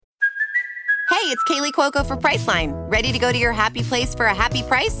it's Kaylee Cuoco for Priceline. Ready to go to your happy place for a happy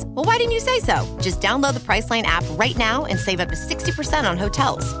price? Well, why didn't you say so? Just download the Priceline app right now and save up to 60% on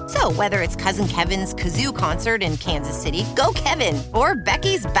hotels. So whether it's Cousin Kevin's Kazoo Concert in Kansas City, go Kevin, or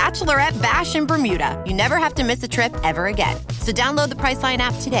Becky's Bachelorette Bash in Bermuda, you never have to miss a trip ever again. So download the Priceline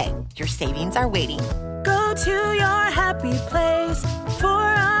app today. Your savings are waiting. Go to your happy place for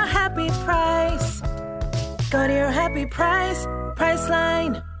a happy price. Go to your happy price,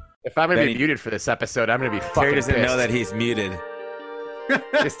 Priceline. If I'm going to be muted for this episode, I'm going to be fucking Terry doesn't pissed. know that he's muted.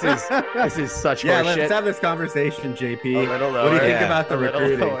 This is such Yeah, horseshit. let's have this conversation, JP. A little lower. What do you think Yeah. about the A little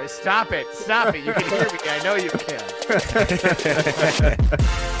recruiting? lower. Stop it. You can hear me. I know you can.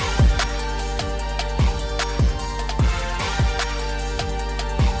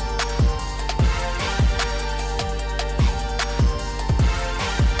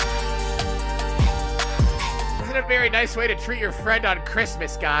 A very nice way to treat your friend on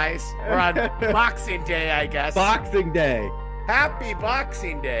Christmas, guys. Or on Boxing Day, I guess. Boxing Day. Happy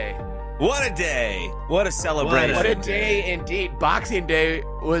Boxing Day. What a day. What a celebration. What a day indeed. Boxing Day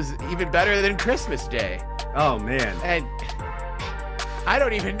was even better than Christmas Day. Oh, man. And I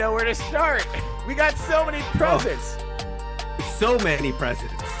don't even know where to start. We got so many presents. So many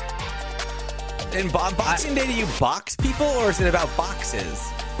presents. And on Boxing Day, do you box people or is it about boxes?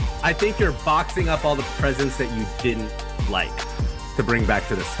 I think you're boxing up all the presents that you didn't like to bring back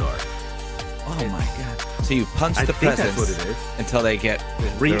to the store. Oh my God. So you punch I the think presents that's what it is. until they get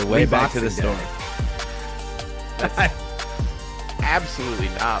their way back to the Re-Boxing store. Day. Absolutely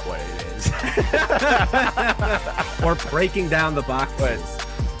not what it is. Or breaking down the boxes.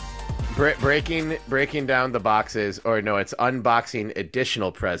 Breaking down the boxes, or no, it's unboxing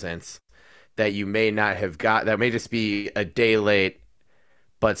additional presents that you may not have got. That may just be a day late,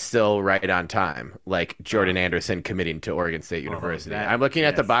 but still right on time, like Jordan Anderson committing to Oregon State University. I'm looking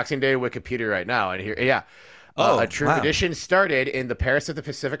at the Boxing Day Wikipedia right now, and here, a tradition started in the Paris of the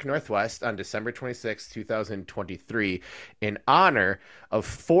Pacific Northwest on December 26, 2023, in honor of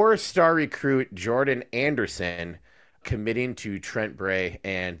four-star recruit Jordan Anderson committing to Trent Bray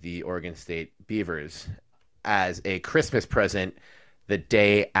and the Oregon State Beavers as a Christmas present the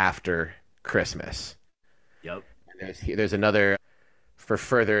day after Christmas. Yep. There's another... For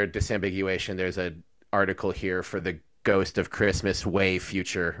further disambiguation, there's an article here for the Ghost of Christmas Way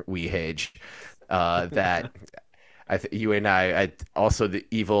Future Weehage that you and I also the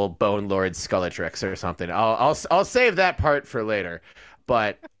evil Bone Lord Skullatrix or something. I'll save that part for later,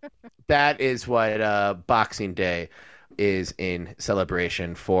 but that is what Boxing Day is in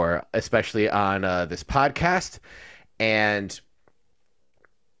celebration for, especially on this podcast and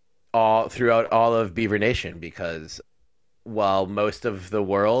all throughout all of Beaver Nation, because while most of the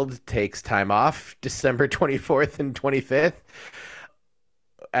world takes time off December 24th and 25th,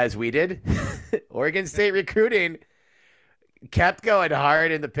 as we did, Oregon State recruiting kept going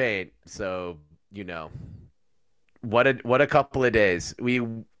hard in the paint. So, what a couple of days. We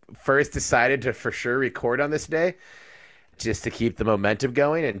first decided to for sure record on this day just to keep the momentum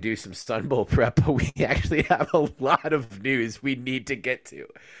going and do some Sun Bowl prep, but we actually have a lot of news we need to get to.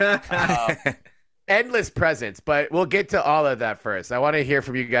 Endless presents, but we'll get to all of that first. I want to hear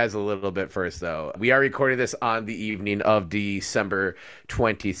from you guys a little bit first, though. We are recording this on the evening of December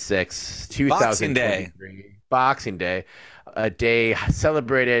 26, 2023. Boxing Day, a day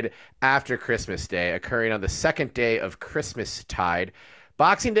celebrated after Christmas Day, occurring on the second day of Christmastide.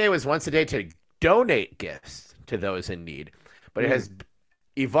 Boxing Day was once a day to donate gifts to those in need, but it has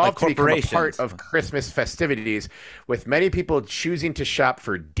evolved to become a part of Christmas festivities, with many people choosing to shop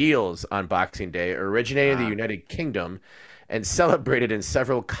for deals on Boxing Day, originating in the United Kingdom and celebrated in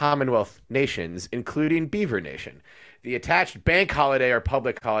several Commonwealth nations, including Beaver Nation. The attached bank holiday or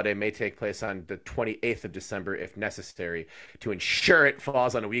public holiday may take place on the 28th of December if necessary to ensure it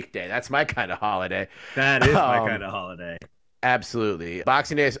falls on a weekday. That's my kind of holiday. That is my kind of holiday. Absolutely.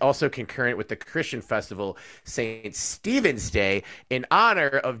 Boxing Day is also concurrent with the Christian festival St. Stephen's Day in honor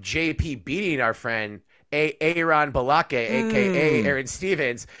of JP beating our friend Aaron Balake, a.k.a. Aaron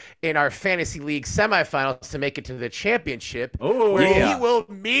Stevens, in our Fantasy League semifinals to make it to the championship, where he will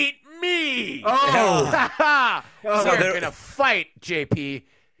meet me. So we're going to fight, JP.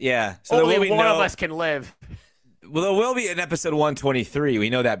 Yeah. So only one of us can live. Well, there will be an episode 123. We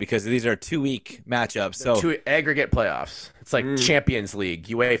know that because these are 2-week matchups. So 2 aggregate playoffs. It's like Champions League,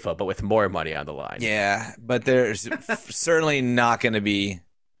 UEFA, but with more money on the line. Yeah, but there's certainly not going to be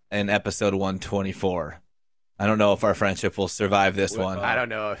an episode 124. I don't know if our friendship will survive this one. I don't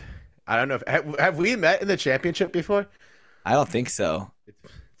know. Have we met in the championship before? I don't think so.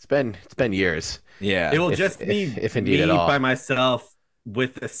 It's been years. Yeah. It will just be if indeed me at all. by myself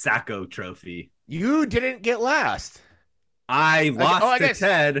with the Sacco Trophy. You didn't get last. I lost to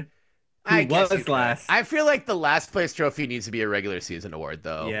Ted, who was last. I feel like the last place trophy needs to be a regular season award,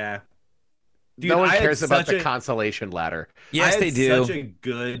 though. Yeah. Dude, no one cares about the consolation ladder. Yes, they do. Such a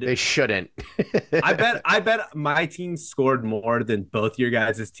good. They shouldn't. I bet my team scored more than both your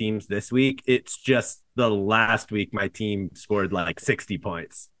guys' teams this week. It's just the last week my team scored like 60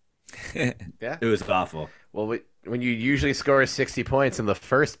 points. Yeah, it was awful. Well, when you usually score 60 points in the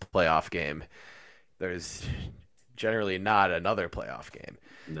first playoff game, there's generally not another playoff game.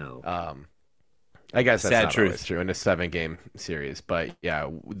 No. I guess that's sad not truth. always true in a 7-game series. But yeah,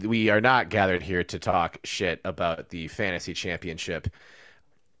 we are not gathered here to talk shit about the fantasy championship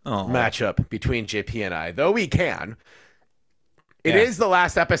matchup between JP and I, though we can. It is the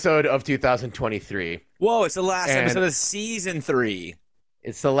last episode of 2023. Whoa, it's the last episode of season 3.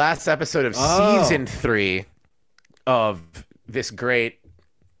 It's the last episode of season 3 of this great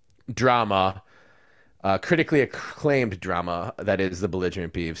drama, critically acclaimed drama that is The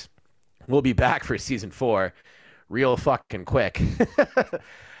Belligerent Beeves. We'll be back for season 4 real fucking quick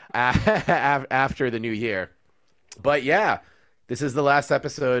after the new year. But yeah, this is the last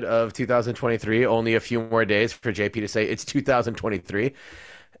episode of 2023. Only a few more days for JP to say it's 2023.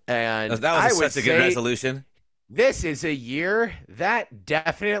 And that was such a good resolution. This is a year that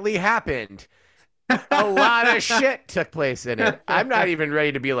definitely happened. A lot of shit took place in it. I'm not even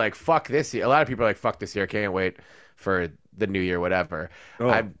ready to be like, fuck this year. A lot of people are like, fuck this year. Can't wait for the new year, whatever.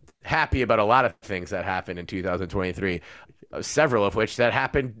 I'm happy about a lot of things that happened in 2023, several of which that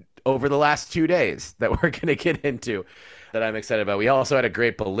happened over the last 2 days that we're going to get into that I'm excited about. We also had a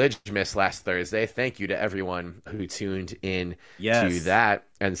great Belligerent last Thursday. Thank you to everyone who tuned in to that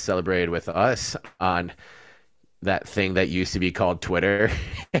and celebrated with us on that thing that used to be called Twitter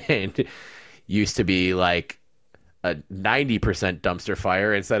and used to be like a 90% dumpster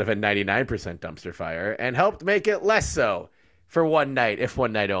fire instead of a 99% dumpster fire, and helped make it less so for one night, if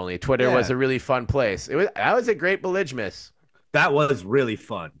one night only. Twitter was a really fun place. That was a great Belligerent. That was really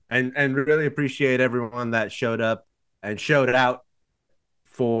fun, and really appreciate everyone that showed up and showed out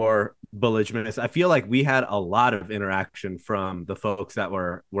for Belligerent. I feel like we had a lot of interaction from the folks that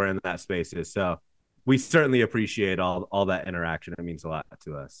were in that spaces, so we certainly appreciate all that interaction. It means a lot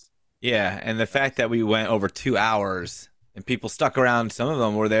to us. Yeah, and the fact that we went over 2 hours and people stuck around, some of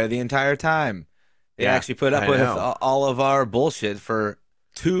them were there the entire time. They actually put up with all of our bullshit for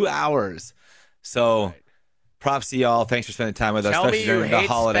 2 hours. So props to y'all. Thanks for spending time with us, especially during the holidays.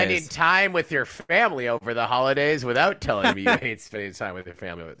 Tell me you hate spending time with your family over the holidays without telling me you hate spending time with your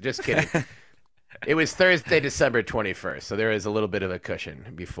family. Just kidding. It was Thursday, December 21st, so there is a little bit of a cushion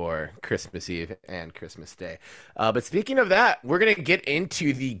before Christmas Eve and Christmas Day. But speaking of that, we're going to get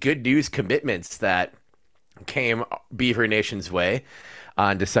into the good news commitments that came Beaver Nation's way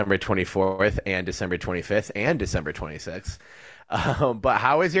on December 24th and December 25th and December 26th. But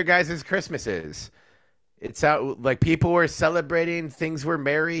how was your guys' Christmases? It's out like people were celebrating. Things were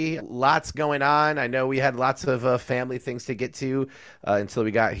merry. Lots going on. I know we had lots of family things to get to until we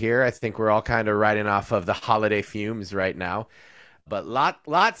got here. I think we're all kind of riding off of the holiday fumes right now. But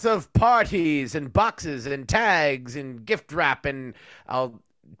lots of parties and boxes and tags and gift wrap. And I'll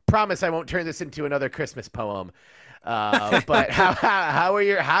promise I won't turn this into another Christmas poem. But how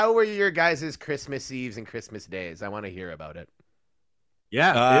were your guys' Christmas Eves and Christmas days? I want to hear about it.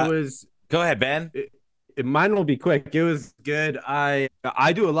 Yeah, it was. Go ahead, Ben. Mine will be quick. It was good. I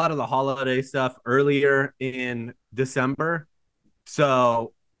do a lot of the holiday stuff earlier in December,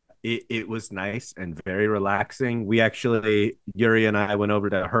 so it was nice and very relaxing. We actually, Yuri and I went over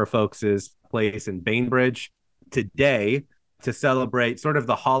to her folks' place in Bainbridge today to celebrate sort of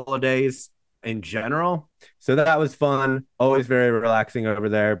the holidays in general. So that was fun. Always very relaxing over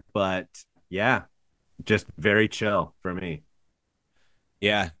there, but yeah, just very chill for me.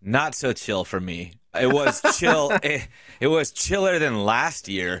 Yeah, not so chill for me. It was chill. It was chiller than last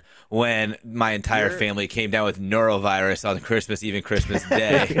year when my entire family came down with norovirus on Christmas Eve and Christmas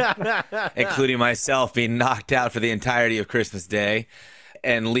Day, including myself being knocked out for the entirety of Christmas Day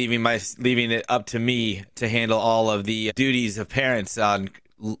and leaving it up to me to handle all of the duties of parents on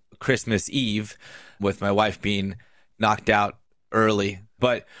Christmas Eve, with my wife being knocked out early.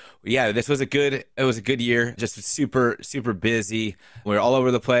 But yeah, it was a good year. Just super, super busy. We were all over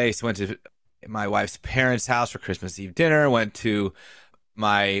the place. Went to my wife's parents' house for Christmas Eve dinner. Went to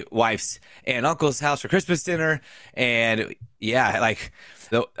my wife's aunt and uncle's house for Christmas dinner. And yeah,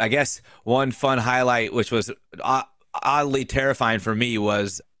 I guess one fun highlight, which was oddly terrifying for me,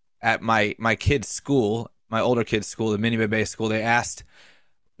 was at my kids' school, my older kids' school, the Mini Bay School. They asked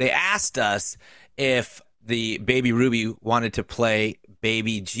us if the baby Ruby wanted to play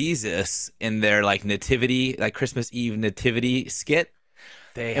baby Jesus in their like nativity, like Christmas Eve nativity skit.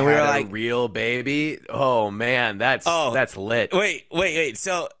 And we were like, a real baby. Oh man, that's lit. Wait.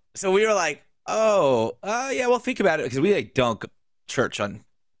 So we were like, yeah, well, think about it, because we like don't go to church on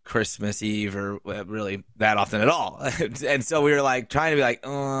Christmas Eve or really that often at all. And so we were like trying to be like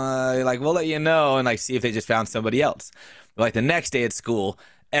we'll let you know, and like see if they just found somebody else. But, like the next day at school,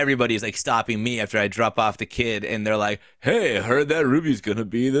 everybody's like stopping me after I drop off the kid, and they're like, "Hey, I heard that Ruby's gonna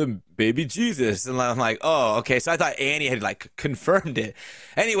be the baby Jesus." And I'm like, "Oh, okay." So I thought Annie had like confirmed it.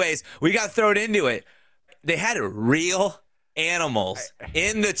 Anyways, we got thrown into it. They had real animals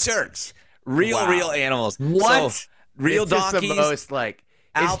in the church. Real animals. What? So, real donkeys. The most like.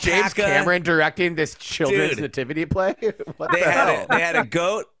 Alpaca. Is James Cameron directing this children's nativity play? They had a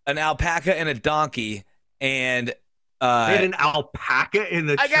goat, an alpaca, and a donkey, and they had an alpaca in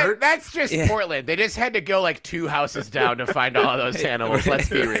the church. That's just Portland. They just had to go like 2 houses down to find all those animals. Let's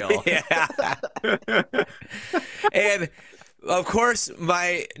be real. Yeah. And of course,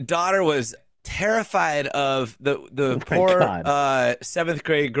 my daughter was terrified of the poor 7th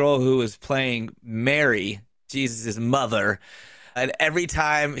grade girl who was playing Mary, Jesus' mother. And every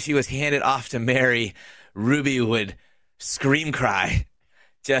time she was handed off to Mary, Ruby would scream cry,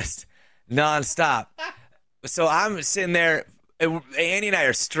 just nonstop. So I'm sitting there. Annie and I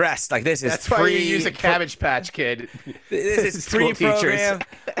are stressed. Like, this is That's why you use a Cabbage Patch Kid. This is pre-program.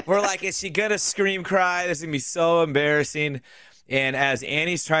 We're like, is she gonna scream cry? This is gonna be so embarrassing. And as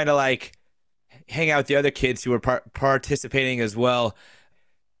Annie's trying to like hang out with the other kids who were participating as well,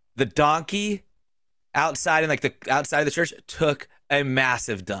 the donkey outside outside of the church took a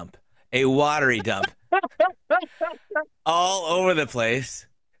massive dump, a watery dump, all over the place.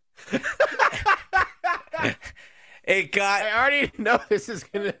 I already know this is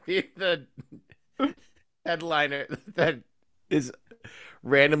going to be the headliner that is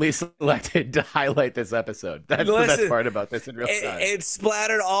randomly selected to highlight this episode. That's the best part about this in real time. It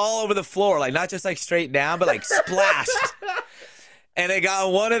splattered all over the floor, like not just like straight down, but like splashed. And it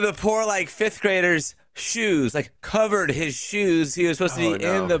got one of the poor like 5th graders' shoes, like covered his shoes. He was supposed to be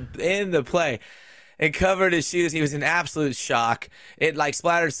in the play. It covered his shoes. He was in absolute shock. It like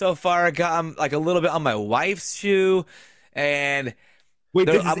splattered so far, it got him like a little bit on my wife's shoe. And wait,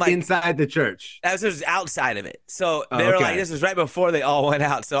 this is inside the church. That was outside of it. So they were like, this was right before they all went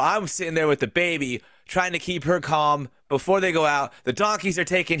out. So I'm sitting there with the baby, trying to keep her calm before they go out. The donkeys are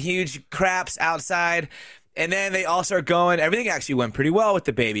taking huge craps outside. And then they all start going. Everything actually went pretty well with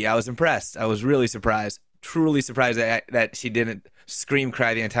the baby. I was impressed. I was really surprised, truly surprised that she didn't scream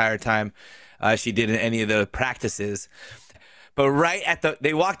cry the entire time she did in any of the practices. But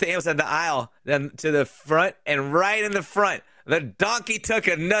they walked the animals down the aisle, then to the front, and right in the front, the donkey took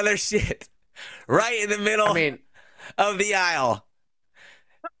another shit right in the middle of the aisle.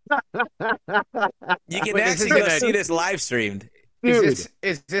 You can actually go see this live streamed. Is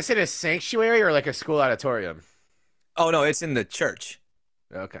this in a sanctuary or like a school auditorium? Oh, no, it's in the church.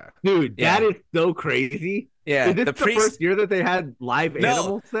 Okay. Dude, that is so crazy. Yeah. Is this the first year that they had live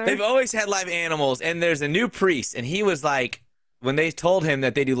animals there? They've always had live animals, and there's a new priest, and he was like, when they told him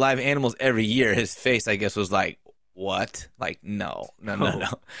that they do live animals every year, his face, I guess, was like, what? Like, no.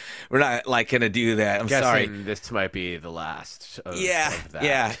 We're not like going to do that. I'm sorry. This might be the last of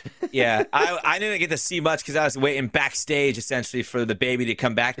that. Yeah. I didn't get to see much because I was waiting backstage essentially for the baby to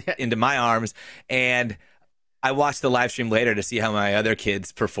come back into my arms. And I watched the live stream later to see how my other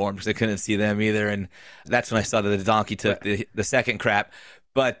kids performed because I couldn't see them either. And that's when I saw that the donkey took the second crap.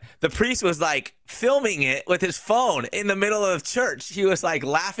 But the priest was like filming it with his phone in the middle of church. He was like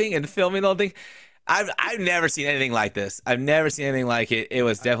laughing and filming the whole thing. I've never seen anything like this. I've never seen anything like it. It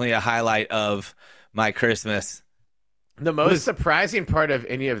was definitely a highlight of my Christmas. The most surprising part of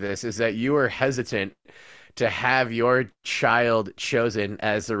any of this is that you were hesitant to have your child chosen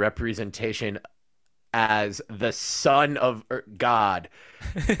as a representation as the son of God.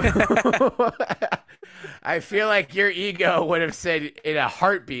 I feel like your ego would have said in a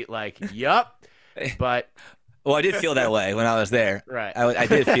heartbeat, like, yup, but... Well, I did feel that way when I was there. Right. I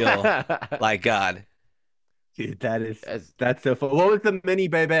did feel like God. Dude, that's so fun. What was the mini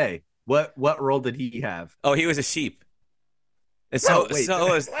bebe? What role did he have? Oh, he was a sheep. And so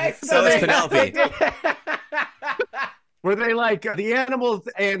was Penelope. Were they like the animals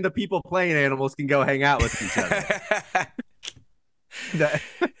and the people playing animals can go hang out with each other?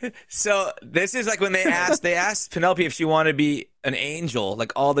 So this is like when they asked Penelope if she wanted to be an angel,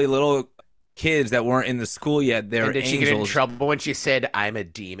 like all the little kids that weren't in the school yet. They were angels. Did she get in trouble when she said, "I'm a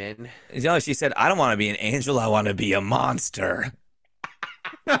demon"? No, she said, "I don't want to be an angel. I want to be a monster."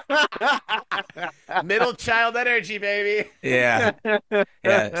 Middle child energy, baby. Yeah.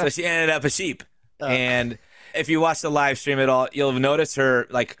 Yeah. So she ended up a sheep. And if you watch the live stream at all, you'll notice her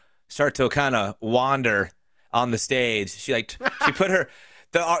like start to kind of wander on the stage. She put her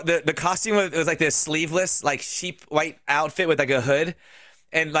the costume was like this sleeveless like sheep white outfit with like a hood,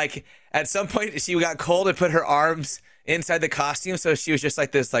 and like at some point she got cold and put her arms inside the costume, so she was just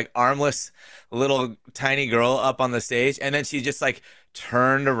like this like armless little tiny girl up on the stage, and then she just like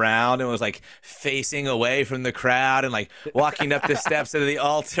turned around and was like facing away from the crowd and like walking up the steps of the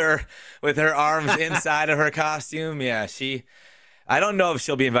altar with her arms inside of her costume. Yeah, I don't know if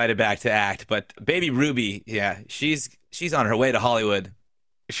she'll be invited back to act, but baby Ruby, yeah, she's on her way to Hollywood.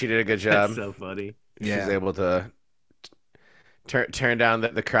 She did a good job. That's so funny. Yeah. She's able to turn down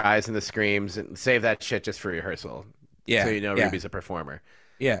the cries and the screams and save that shit just for rehearsal. Yeah. So you know Ruby's a performer.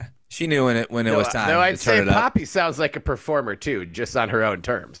 Yeah. She knew when it was time. No, I'd to turn say it up. Poppy sounds like a performer too, just on her own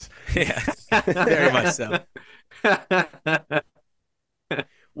terms. Yeah. Very much so.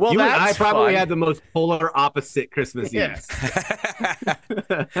 Well, you and I probably fun. had the most polar opposite Christmas Eves.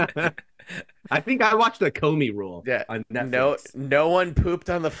 I think I watched the Comey Rule on Netflix. No one pooped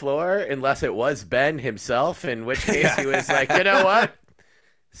on the floor unless it was Ben himself, in which case he was like, you know what?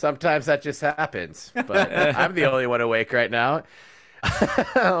 Sometimes that just happens, but I'm the only one awake right now.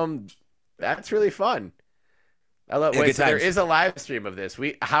 That's really fun. I love. Wait, so there is a live stream of this.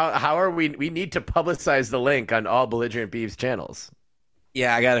 How are we? We need to publicize the link on all Belligerent Beeves channels.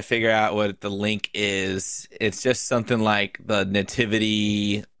 Yeah, I got to figure out what the link is. It's just something like the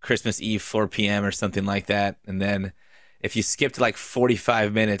Nativity Christmas Eve 4 p.m. or something like that. And then if you skipped like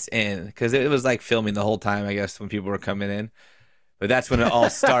 45 minutes in, because it was like filming the whole time, I guess, when people were coming in. But that's when it all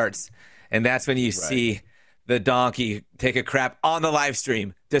starts. And that's when you see the donkey take a crap on the live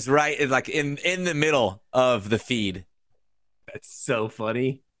stream, just right like in the middle of the feed. That's so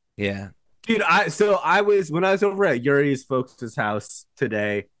funny. Yeah. Dude, when I was over at Yuri's folks' house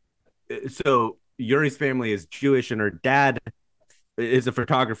today. So Yuri's family is Jewish, and her dad is a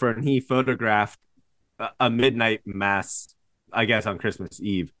photographer, and he photographed a midnight mass, I guess, on Christmas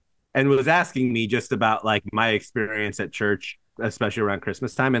Eve, and was asking me just about like my experience at church, especially around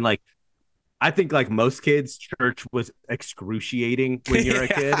Christmas time. And like, I think like most kids, church was excruciating when you're a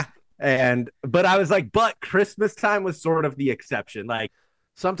kid. But I was like, but Christmas time was sort of the exception. Like,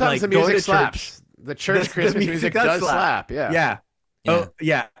 sometimes the music slaps. The church Christmas music does slap. Yeah. Yeah. Oh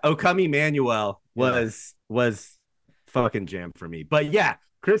yeah. O Come Emmanuel was fucking jam for me. But yeah,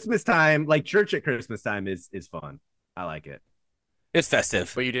 Christmas time, like church at Christmas time is fun. I like it. It's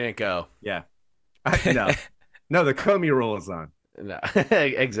festive. But you didn't go. Yeah. No, the Comey Rule is on. No,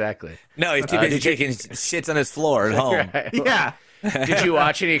 exactly. No, he's too busy taking shits on his floor at home. Right. Yeah. Did you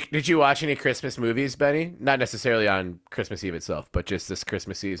watch any Christmas movies, Benny? Not necessarily on Christmas Eve itself, but just this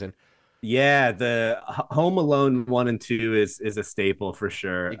Christmas season. Yeah, the Home Alone 1 and 2 is a staple for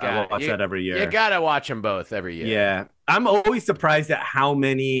sure. I watch that every year. You gotta watch them both every year. Yeah, I'm always surprised at how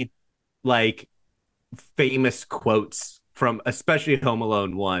many like famous quotes from, especially Home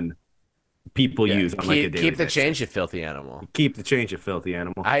Alone 1, people use on like a daily keep the basis. change, you filthy animal. Keep the change, you filthy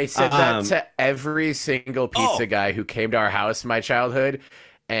animal. I said that to every single pizza guy who came to our house in my childhood,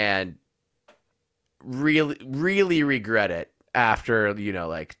 and really, really regret it after,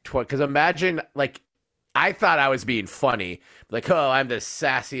 like, because imagine, like, I thought I was being funny. Like, oh, I'm the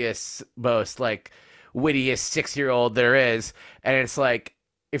sassiest, most, like, wittiest 6-year-old there is. And it's like,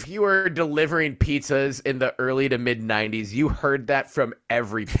 if you were delivering pizzas in the early to mid 90s, you heard that from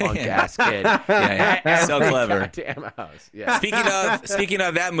every punk ass kid. Yeah. So clever. Goddamn house. Yeah. Speaking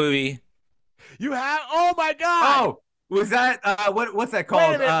of that movie, you have. Oh my god. Oh, was that what's that called?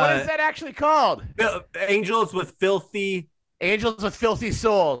 Wait a minute. What is that actually called? Angels with filthy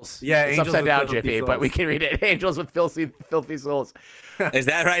souls. Yeah, it's Angels upside down, with JP, souls. but we can read it. Angels with filthy souls. Is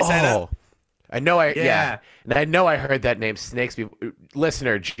that right side up? I know and I know I heard that name Snakes.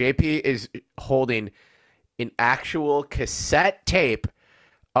 Listener, JP is holding an actual cassette tape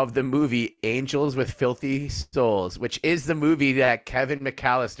of the movie Angels with Filthy Souls, which is the movie that Kevin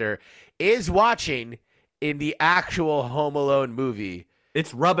McAllister is watching in the actual Home Alone movie.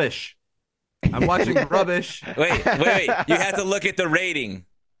 It's rubbish. I'm watching rubbish. Wait. You have to look at the rating.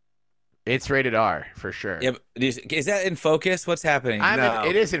 It's rated R for sure. Yeah, is that in focus? What's happening?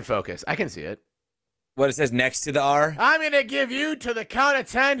 It is in focus. I can see it. What it says next to the R? I'm going to give you to the count of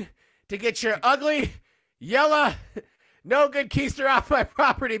 10 to get your ugly, yellow, no good keister off my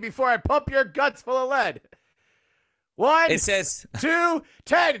property before I pump your guts full of lead. 1, it says 2,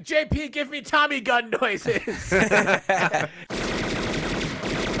 10. JP, give me Tommy gun noises.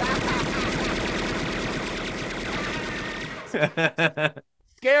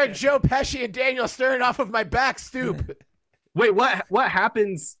 scared Joe Pesci and Daniel Stern off of my back stoop. Wait, what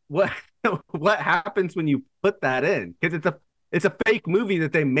happens? What happens when you put that in? Because it's a fake movie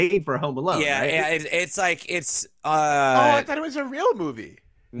that they made for Home Alone. Yeah, right? yeah. It's like it's. I thought it was a real movie.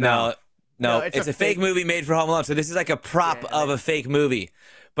 No, it's a fake movie made for Home Alone. So this is like a prop of a fake movie.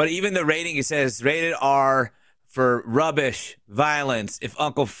 But even the rating, it says rated R for rubbish, violence. If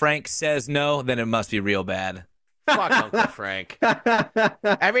Uncle Frank says no, then it must be real bad. Fuck Uncle Frank.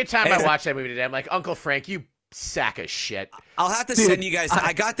 Every time I watch that movie today, I'm like, Uncle Frank, you sack of shit. I'll have to send you guys.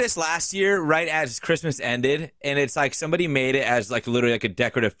 I got this last year right as Christmas ended, and it's like somebody made it as like literally like a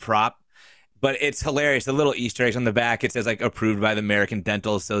decorative prop. But it's hilarious. The little Easter eggs on the back. It says like approved by the American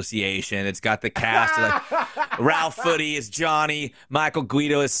Dental Association. It's got the cast like Ralph Footy is Johnny, Michael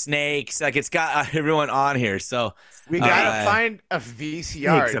Guido is Snakes. Like it's got everyone on here. So we gotta find a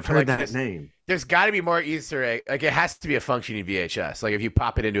VCR. I've heard that name. There's got to be more Easter egg. Like it has to be a functioning VHS. Like if you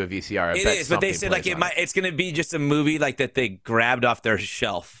pop it into a VCR, it is. But they said like it's gonna be just a movie like that they grabbed off their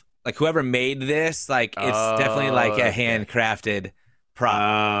shelf. Like whoever made this, like it's definitely like a handcrafted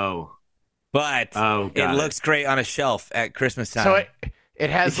prop. But it looks great on a shelf at Christmas time. So it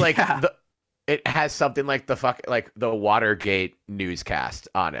has like it has something like the Watergate newscast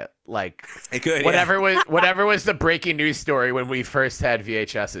on it. Like it could whatever was the breaking news story when we first had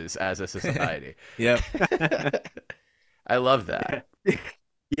VHSs as a society. Yep. I love that.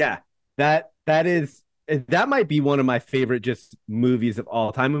 Yeah. That might be one of my favorite just movies of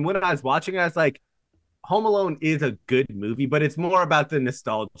all time. And when I was watching it, I was like, Home Alone is a good movie, but it's more about the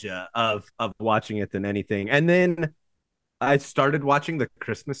nostalgia of watching it than anything. And then I started watching The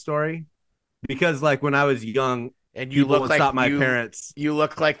Christmas Story because, like, when I was young, and you look like my parents. You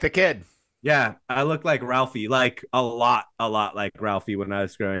look like the kid. Yeah, I look like Ralphie, like a lot like Ralphie when I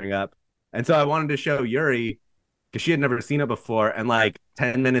was growing up. And so I wanted to show Yuri because she had never seen it before. And like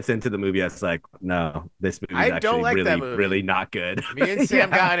 10 minutes into the movie, I was like, no, this movie is actually really not good. Me and Sam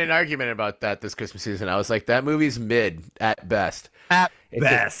got in an argument about that this Christmas season. I was like, that movie's mid at best.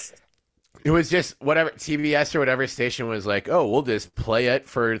 It was just whatever TBS or whatever station was like, oh, we'll just play it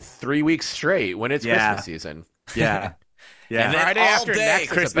for 3 weeks straight when it's Christmas season. Yeah. Yeah. And then Friday after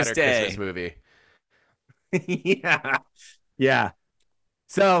next Christmas is a better Christmas movie. Yeah. Yeah.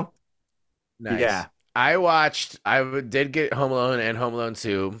 So, nice. Yeah. I did get Home Alone and Home Alone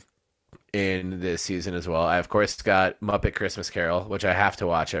 2 in this season as well. I, of course, got Muppet Christmas Carol, which I have to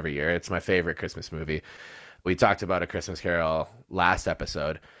watch every year. It's my favorite Christmas movie. We talked about A Christmas Carol last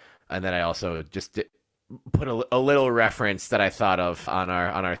episode, and then I also just put a little reference that I thought of on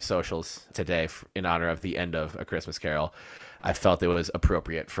our socials today in honor of the end of A Christmas Carol. I felt it was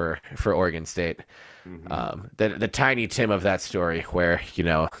appropriate for Oregon State. Mm-hmm. The Tiny Tim of that story where,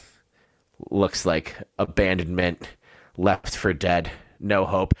 looks like abandonment, left for dead, no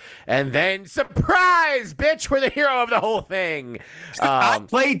hope, and then surprise, bitch, we're the hero of the whole thing. I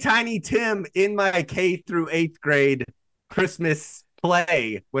played Tiny Tim in my K through 8th grade Christmas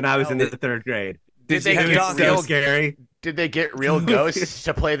play when I was in the 3rd grade. Did they get so scary? Did they get real ghosts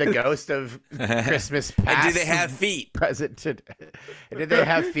to play the ghost of Christmas past? And did they have feet? Present today? And did they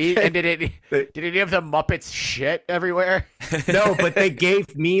have feet? And did any of the Muppets shit everywhere? No, but they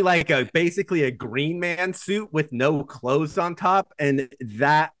gave me like basically a Green Man suit with no clothes on top, and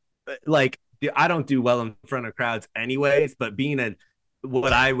that I don't do well in front of crowds anyways. But being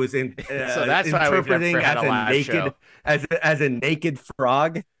what I was in, so that's why we've never had a live show. as a naked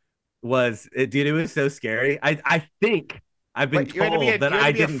frog. It was so scary. I think I've been told that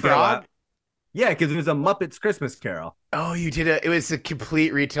I didn't go out. Yeah, because it was a Muppets Christmas Carol. Oh, you did it was a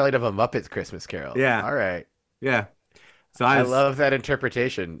complete retelling of a Muppets Christmas Carol. Yeah. All right. Yeah. So I love that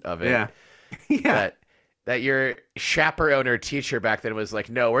interpretation of it. Yeah. Yeah. That your chaperone or teacher back then was like,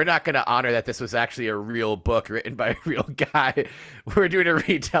 no, we're not going to honor that this was actually a real book written by a real guy. We're doing a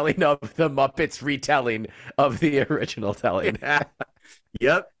retelling of the Muppets retelling of the original telling. Yeah.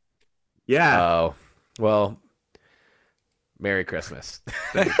 Yep. Yeah. Oh, well, Merry Christmas.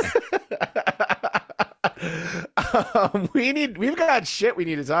 We've got shit we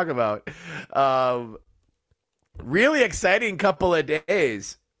need to talk about. Really exciting couple of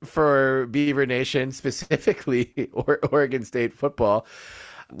days for Beaver Nation, specifically Oregon State football.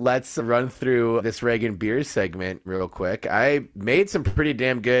 Let's run through this Reagan Beers segment real quick. I made some pretty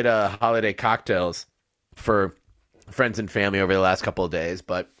damn good holiday cocktails for friends and family over the last couple of days,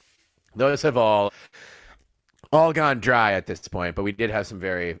 but those have all gone dry at this point, but we did have some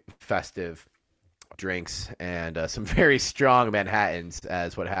very festive drinks and some very strong Manhattans,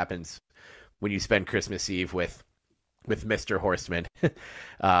 as what happens when you spend Christmas Eve with with Mr. Horstman,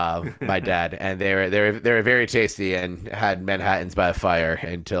 my dad, and they were very tasty and had Manhattans by the fire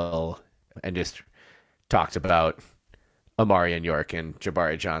and just talked about Amarian York and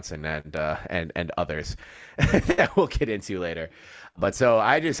Jabari Johnson and others that we'll get into later. But so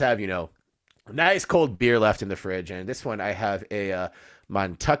I just have, nice cold beer left in the fridge. And this one I have a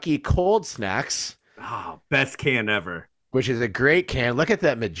Montucky Cold Snacks. Oh, best can ever. Which is a great can. Look at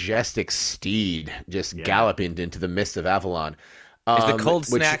that majestic steed just galloping into the mist of Avalon. Is the cold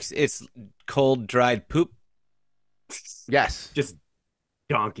snacks, it's cold dried poop? Yes. Just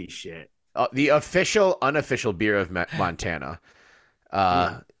donkey shit. The official, unofficial beer of Montana.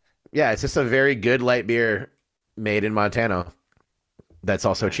 It's just a very good light beer made in Montana. That's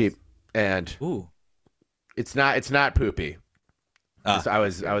also cheap, and it's not poopy. I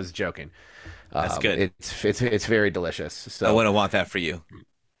was joking. That's good. It's very delicious. So I wouldn't want that for you.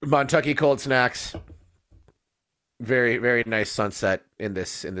 Montucky Cold Snacks. Very, very nice sunset in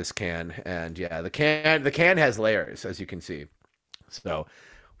this can, and the can has layers, as you can see. So.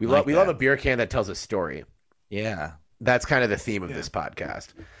 We love a beer can that tells a story. Yeah. That's kind of the theme of this podcast.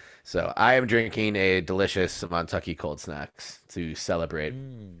 So I am drinking a delicious Montucky Cold Snacks to celebrate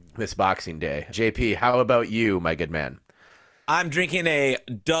this Boxing Day. JP, how about you, my good man? I'm drinking a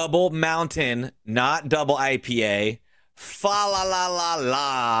double mountain, not double IPA, fa la la la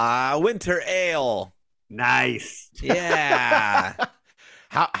la winter ale. Nice. Yeah.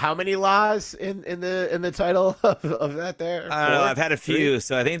 How many laws in the title of that there? I don't know. I've had a few,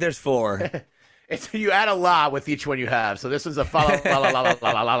 so I think there's 4. You add a la with each one you have. So this is a fa la la la la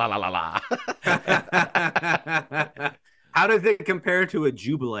la la la la la. How does it compare to a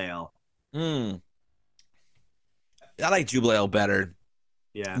Jubilee? I like Jubilee better.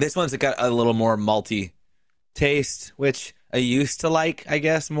 Yeah. This one's got a little more malty taste, which I used to like, I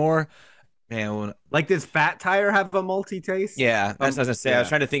guess, more. Man, like, does Fat Tire have a malty taste? Yeah, that's what I was going to say. I was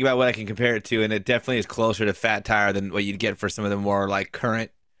trying to think about what I can compare it to, and it definitely is closer to Fat Tire than what you'd get for some of the more like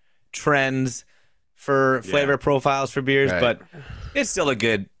current trends for flavor profiles for beers, but it's still a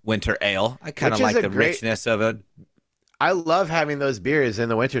good winter ale. I kind of like the richness of it. I love having those beers in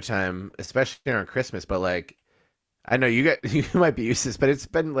the wintertime, especially around Christmas, but like, I know you might be used to this, but it's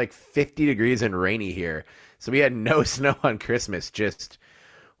been like 50 degrees and rainy here. So we had no snow on Christmas, just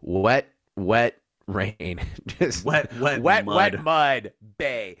wet rain, just wet mud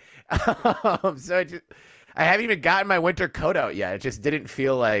bay. I haven't even gotten my winter coat out yet. It just didn't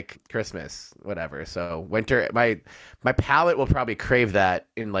feel like Christmas, whatever. So winter, my palate will probably crave that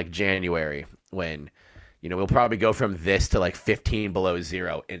in like January when, we'll probably go from this to like 15 below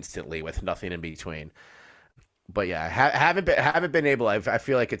zero instantly with nothing in between. But yeah, haven't been able. I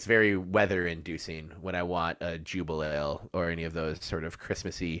feel like it's very weather inducing when I want a Jubilee or any of those sort of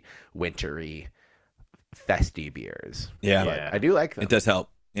Christmassy, wintry, festy beers. Yeah, but I do like them. It does help.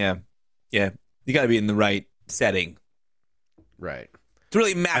 Yeah. You got to be in the right setting, right, to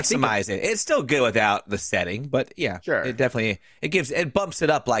really maximize it. It's still good without the setting, but yeah, sure. It definitely it bumps it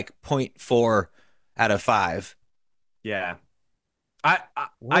up like 0.4 out of 5. Yeah. I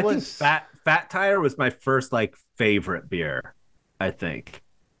think Fat Tire was my first like favorite beer. I think.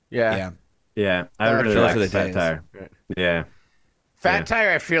 Yeah. I really like Fat Tire. Right. Yeah. Fat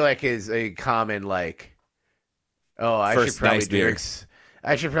Tire, I feel like is a common like. Oh, I should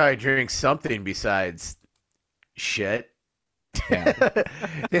probably drink something besides shit. Yeah.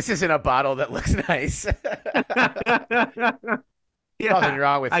 This isn't a bottle that looks nice. Nothing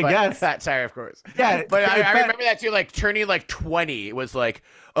wrong with Fat Tire, of course. Yeah, but I remember that too. Like turning like 20, it was like,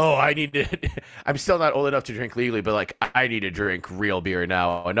 oh, I need to. I'm still not old enough to drink legally, but like I need to drink real beer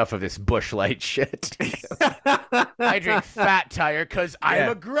now. Enough of this Busch Light shit. I drink Fat Tire because I'm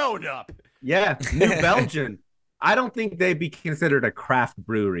a grown up. Yeah, New Belgium. I don't think they'd be considered a craft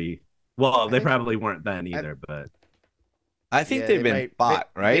brewery. Well, they probably weren't then either, but. I think they've been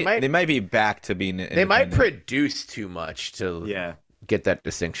bought, right? They might be back to being. They might produce too much to get that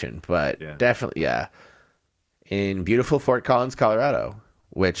distinction, but definitely, in beautiful Fort Collins, Colorado,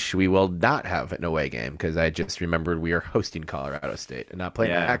 which we will not have an away game because I just remembered we are hosting Colorado State and not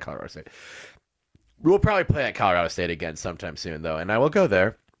playing at Colorado State. We'll probably play at Colorado State again sometime soon, though, and I will go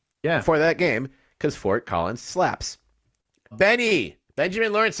there for that game because Fort Collins slaps.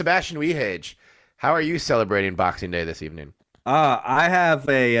 Benjamin Lawrence, Sebastian Wehage, how are you celebrating Boxing Day this evening? I have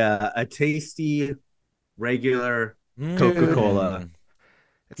a tasty, regular Coca-Cola.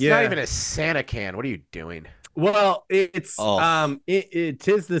 It's not even a Santa can. What are you doing? Well, it's it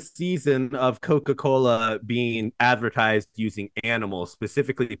is the season of Coca-Cola being advertised using animals,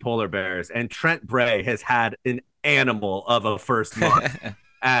 specifically polar bears, and Trent Bray has had an animal of a first month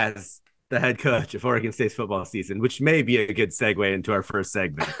as the head coach of Oregon State's football season, which may be a good segue into our first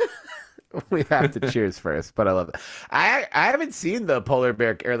segment. We have to cheers first, but I love it. I haven't seen the polar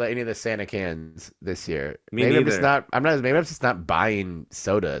bear or any of the Santa cans this year. Maybe I'm just not buying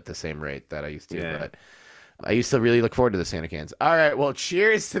soda at the same rate that I used to. Yeah. But I used to really look forward to the Santa cans. All right, well,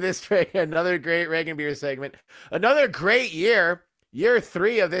 cheers to this another great Reagan beer segment, another great year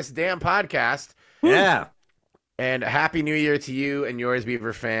 3 of this damn podcast. Yeah, and happy New Year to you and yours,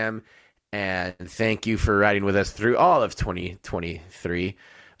 Beaver fam, and thank you for riding with us through all of 2023.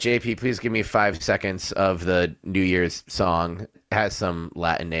 JP, please give me 5 seconds of the New Year's song. It has some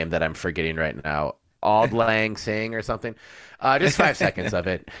Latin name that I'm forgetting right now. Auld Lang Syne or something. Just 5 seconds of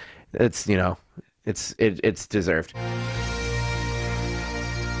it. It's, it's deserved.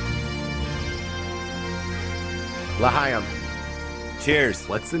 L'chaim. Cheers.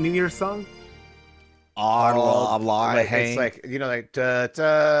 What's the New Year's song? It's like, like da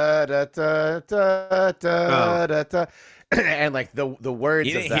da da da da da da da. And like the words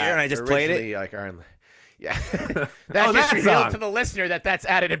you of didn't that hear and I just played it like yeah that just revealed to the listener that's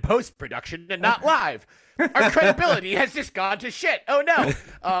added in post-production and not live. Our credibility has just gone to shit. Oh no.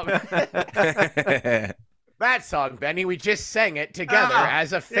 That song, Benny, we just sang it together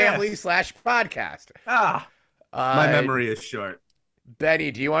as a family / podcast. My memory is short.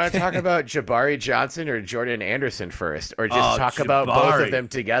 Benny, do you want to talk about Jabari Johnson or Jordan Anderson first, or just talk about both of them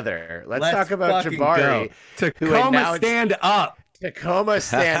together? Let's talk about Jabari. Tacoma, stand up. Tacoma,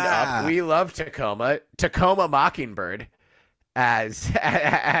 stand up. We love Tacoma. Tacoma Mockingbird, as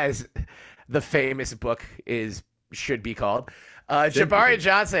the famous book should be called. Jabari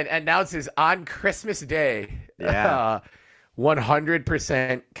Johnson announces on Christmas Day,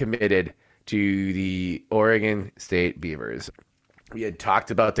 100% committed to the Oregon State Beavers. We had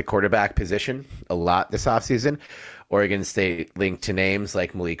talked about the quarterback position a lot this offseason. Oregon State linked to names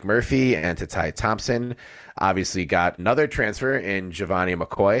like Malik Murphy and Ty Thompson. Obviously got another transfer in Giovanni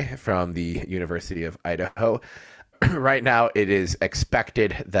McCoy from the University of Idaho. Right now, it is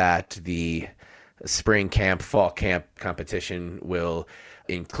expected that the spring camp, fall camp competition will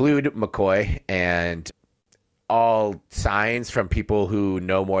include McCoy, and all signs from people who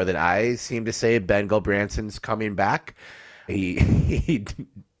know more than I seem to say Ben Gulbranson's coming back. He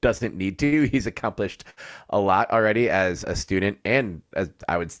doesn't need to. He's accomplished a lot already as a student and, as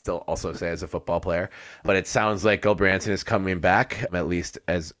I would still also say, as a football player. But it sounds like Gulbranson is coming back, at least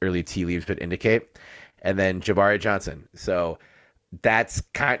as early tea leaves would indicate. And then Jabari Johnson. So that's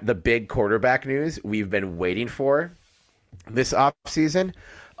kind of the big quarterback news we've been waiting for this offseason.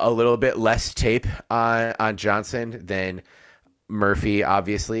 A little bit less tape on Johnson than Murphy,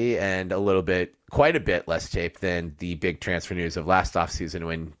 obviously, and quite a bit less tape than the big transfer news of last offseason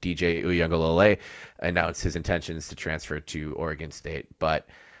when DJ Uiagalelei announced his intentions to transfer to Oregon State. But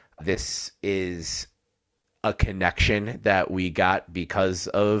this is a connection that we got because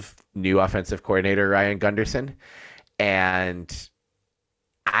of new offensive coordinator Ryan Gunderson. And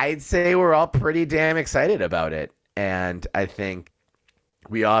I'd say we're all pretty damn excited about it. And I think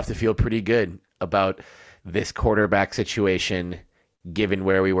we all have to feel pretty good about this quarterback situation, given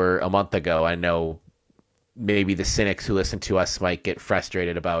where we were a month ago. I know maybe the cynics who listen to us might get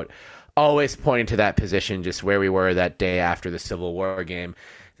frustrated about always pointing to that position, just where we were that day after the Civil War game,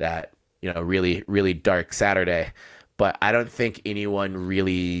 that, really, really dark Saturday. But I don't think anyone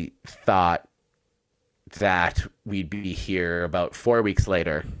really thought that we'd be here about 4 weeks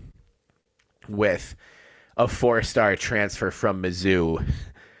later with a 4-star transfer from Mizzou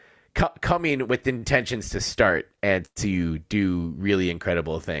coming with intentions to start and to do really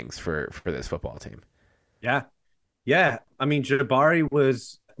incredible things for this football team. Yeah. I mean, Jabari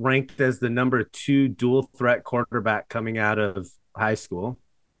was ranked as the number 2 dual threat quarterback coming out of high school.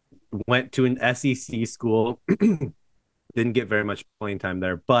 Went to an SEC school. Didn't get very much playing time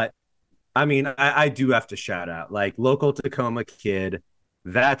there. But, I mean, I do have to shout out, like, local Tacoma kid.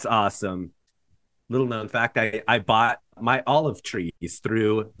 That's awesome. Little known fact, I bought my olive trees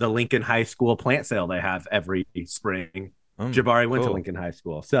through the Lincoln High School plant sale they have every spring. Jabari went to Lincoln High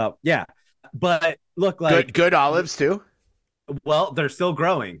School. So, yeah. But look, like good olives too. Well, they're still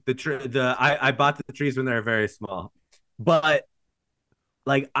growing. I bought the trees when they were very small. But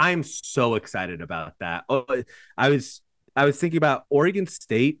like, I'm so excited about that. I was thinking about Oregon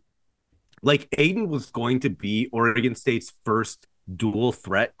State. Like, Aiden was going to be Oregon State's first dual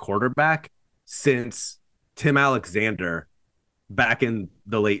threat quarterback since Tim Alexander back in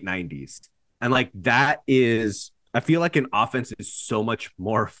the late 90s. And like, that is, I feel like an offense is so much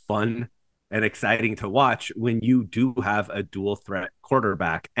more fun and exciting to watch when you do have a dual threat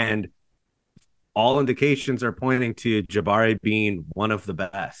quarterback. And all indications are pointing to Jabari being one of the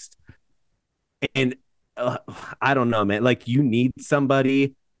best. And I don't know, man. Like, you need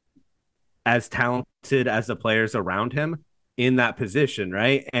somebody as talented as the players around him in that position,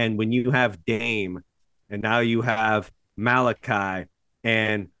 right? And when you have Dame, and now you have Malachi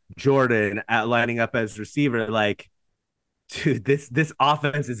and Jordan at lining up as receiver, like, dude, this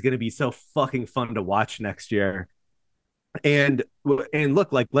offense is going to be so fucking fun to watch next year. And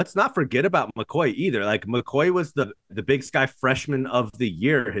look, like, let's not forget about McCoy either. Like, McCoy was the Big Sky freshman of the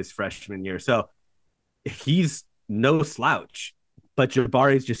year his freshman year, so he's no slouch. But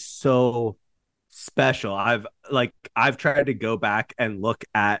Jabari's just so special. I've tried to go back and look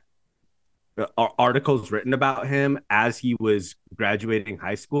at articles written about him as he was graduating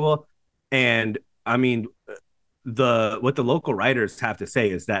high school, and I mean, what the local writers have to say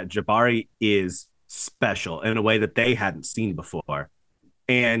is that Jabari is special in a way that they hadn't seen before.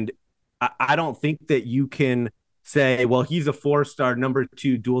 And I don't think that you can say, well, he's a 4-star number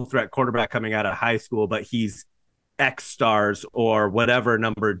 2 dual threat quarterback coming out of high school, but he's X stars or whatever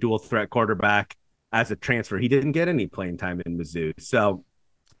number dual threat quarterback as a transfer. He didn't get any playing time in Mizzou. So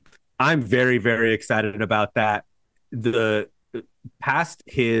I'm very, very excited about that. The past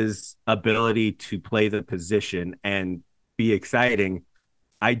his ability to play the position and be exciting,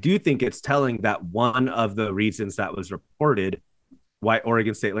 I do think it's telling that one of the reasons that was reported why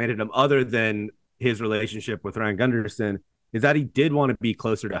Oregon State landed him, other than his relationship with Ryan Gunderson, is that he did want to be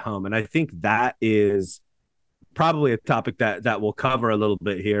closer to home. And I think that is probably a topic that we'll cover a little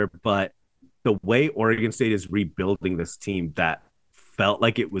bit here. But the way Oregon State is rebuilding this team that felt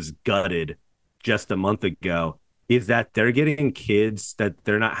like it was gutted just a month ago is that they're getting kids that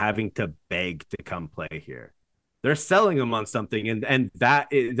they're not having to beg to come play here. They're selling them on something, and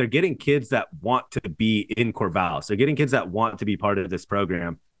they're getting kids that want to be in Corvallis. They're getting kids that want to be part of this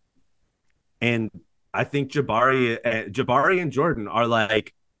program. And I think Jabari and Jordan are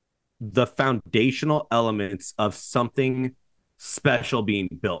like the foundational elements of something special being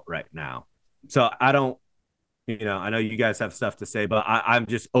built right now. So I don't, I know you guys have stuff to say, but I'm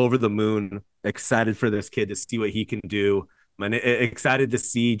just over the moon excited for this kid to see what he can do. I'm excited to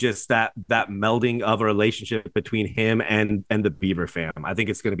see just that melding of a relationship between him and the Beaver fam. I think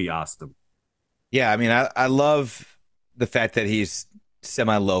it's going to be awesome. Yeah, I mean, I love the fact that he's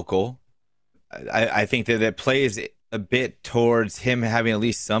semi-local. I think that it plays a bit towards him having at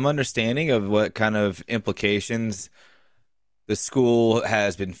least some understanding of what kind of implications the school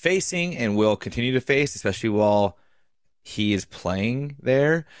has been facing and will continue to face, especially while he is playing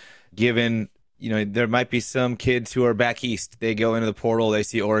there, given there might be some kids who are back east. They go into the portal, they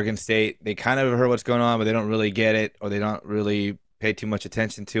see Oregon State, they kind of heard what's going on, but they don't really get it, or they don't really pay too much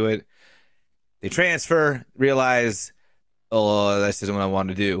attention to it. They transfer, realize, oh, this isn't what I want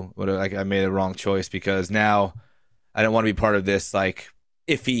to do. I made a wrong choice because now I don't want to be part of this like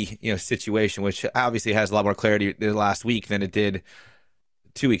iffy situation, which obviously has a lot more clarity the last week than it did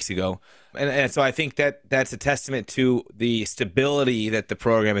 2 weeks ago. And so I think that that's a testament to the stability that the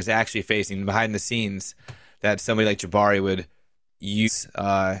program is actually facing behind the scenes, that somebody like Jabari would use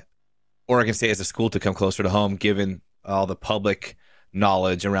Oregon State as a school to come closer to home, given all the public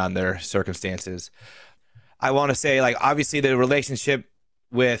knowledge around their circumstances. I want to say, like, obviously the relationship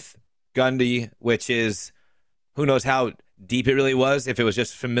with Gundy, which is, who knows how deep it really was, if it was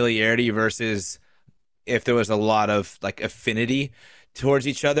just familiarity versus if there was a lot of like affinity towards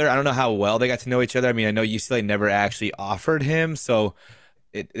each other. I don't know how well they got to know each other. I mean, I know UCLA never actually offered him, so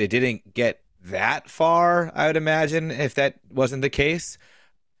they didn't get that far, I would imagine, if that wasn't the case.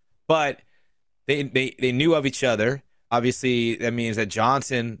 But they knew of each other. Obviously, that means that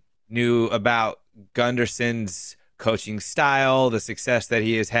Johnson knew about Gunderson's coaching style, the success that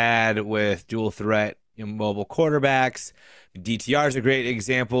he has had with dual threat mobile quarterbacks. DTR is a great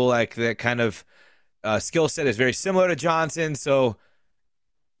example. Like, that kind of skill set is very similar to Johnson, so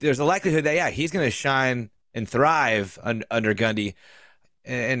there's a likelihood that, yeah, he's going to shine and thrive under Gundy.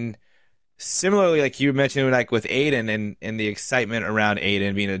 And similarly, like you mentioned, like with Aiden and the excitement around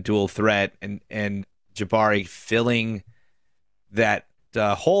Aiden being a dual threat and Jabari filling that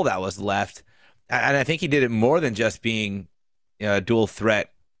hole that was left. And I think he did it more than just being a dual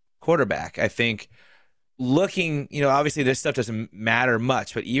threat quarterback. I think looking, obviously this stuff doesn't matter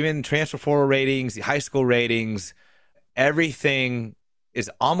much, but even transfer portal ratings, the high school ratings, everything is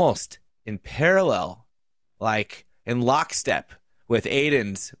almost in parallel, like in lockstep with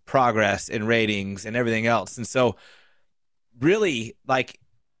Aiden's progress in ratings and everything else. And so really, like,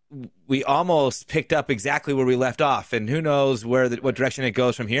 we almost picked up exactly where we left off, and who knows what direction it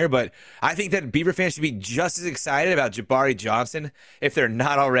goes from here. But I think that Beaver fans should be just as excited about Jabari Johnson, if they're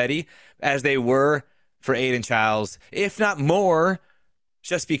not already, as they were for Aiden Childs, if not more,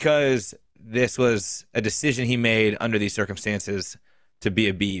 just because this was a decision he made under these circumstances to be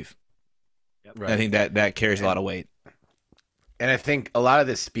a Beav. Yep. Right. I think that carries a lot of weight. And I think a lot of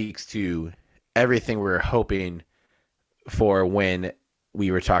this speaks to everything we were hoping for when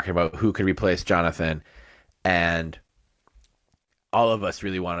we were talking about who could replace Jonathan. And all of us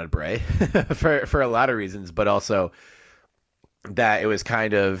really wanted Bray for a lot of reasons, but also that it was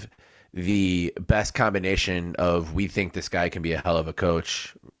kind of the best combination of we think this guy can be a hell of a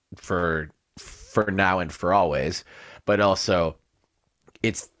coach for now and for always, but also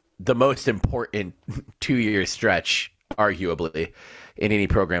it's the most important 2-year stretch, arguably, in any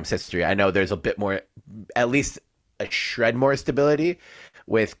program's history. I know there's a bit more, at least a shred more stability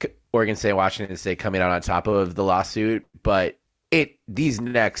with Oregon State and Washington State coming out on top of the lawsuit, but these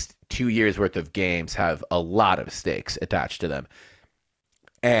next 2 years worth of games have a lot of stakes attached to them.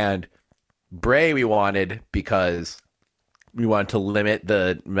 And Bray we wanted because we wanted to limit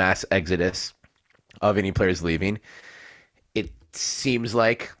the mass exodus of any players leaving. It seems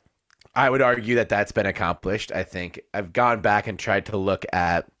like I would argue that that's been accomplished. I think I've gone back and tried to look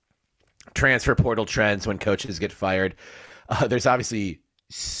at transfer portal trends when coaches get fired. There's obviously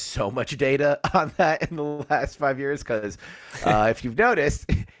so much data on that in the last 5 years because if you've noticed,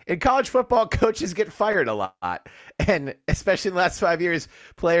 in college football, coaches get fired a lot. And especially in the last 5 years,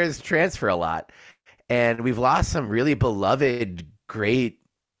 players transfer a lot. And we've lost some really beloved, great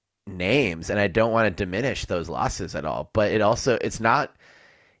names. And I don't want to diminish those losses at all. But it's not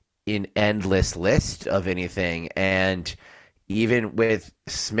an endless list of anything. And even with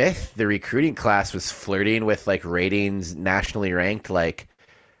Smith, the recruiting class was flirting with like ratings nationally ranked like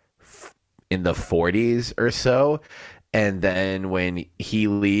in the 40s or so. And then when he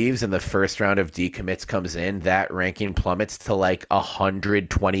leaves and the first round of decommits comes in, that ranking plummets to like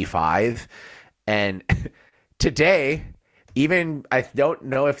 125. And today, even I don't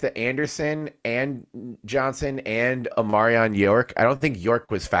know if the Anderson and Johnson and Amarion York, I don't think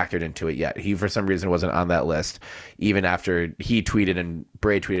York was factored into it yet. He, for some reason, wasn't on that list, even after he tweeted and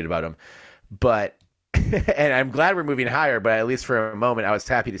Bray tweeted about him. But, and I'm glad we're moving higher, but at least for a moment, I was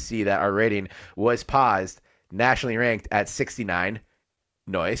happy to see that our rating was paused, nationally ranked at 69.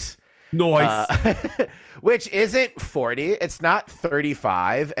 Nice. Which isn't 40. It's not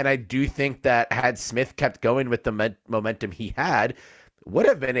 35. And I do think that had Smith kept going with the momentum he had, would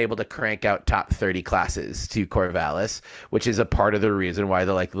have been able to crank out top 30 classes to Corvallis, which is a part of the reason why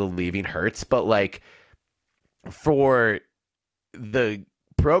the leaving hurts. But like for the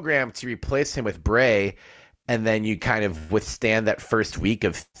program to replace him with Bray, and then you kind of withstand that first week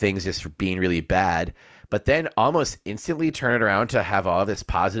of things just being really bad, but then almost instantly turn it around to have all this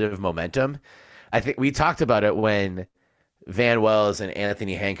positive momentum. I think we talked about it when Van Wells and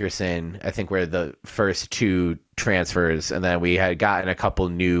Anthony Hankerson, I think, were the first two transfers, and then we had gotten a couple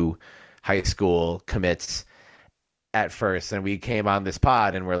new high school commits at first, and we came on this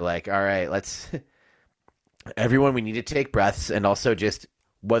pod and we're like, all right, everyone, we need to take breaths, and also just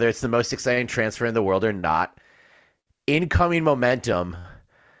whether it's the most exciting transfer in the world or not, incoming momentum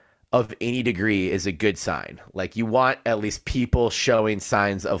of any degree is a good sign. Like, you want at least people showing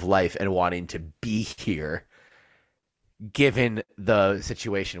signs of life and wanting to be here given the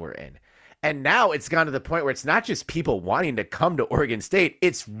situation we're in. And now it's gone to the point where it's not just people wanting to come to Oregon State.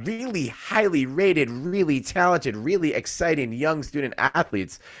 It's really highly rated, really talented, really exciting young student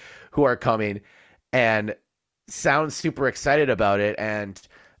athletes who are coming and sound super excited about it. And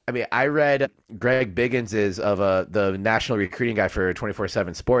I mean, I read Greg Biggins's of the national recruiting guy for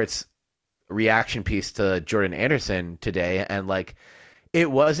 24/7 Sports reaction piece to Jordan Anderson today, and like it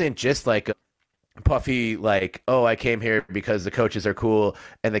wasn't just like a puffy like, oh, I came here because the coaches are cool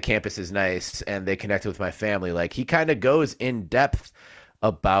and the campus is nice and they connected with my family. Like, he kind of goes in depth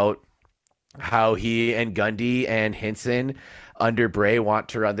about how he and Gundy and Hinson under Bray want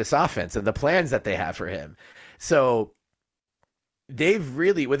to run this offense and the plans that they have for him. So they've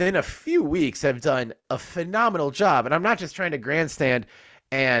really, within a few weeks, have done a phenomenal job. And I'm not just trying to grandstand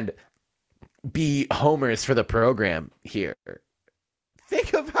and be homers for the program here.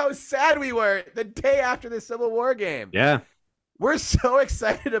 Think of how sad we were the day after the Civil War game. Yeah. We're so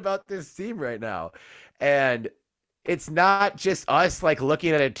excited about this team right now. And it's not just us like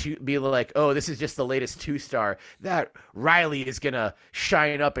looking at it be like, oh, this is just the latest 2-star. That Riley is going to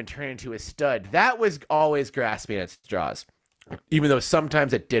shine up and turn into a stud. That was always grasping at straws, even though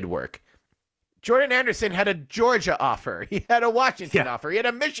sometimes it did work. Jordan Anderson had a Georgia offer. He had a Washington offer. He had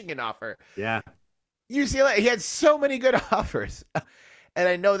a Michigan offer. Yeah. UCLA, he had so many good offers. And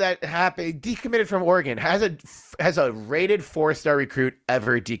I know that happened. Decommitted from Oregon. Has a rated 4-star recruit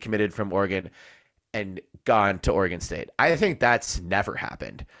ever decommitted from Oregon? and gone to Oregon State. I think that's never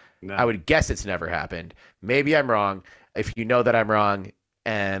happened. No. I would guess it's never happened. Maybe I'm wrong. If you know that I'm wrong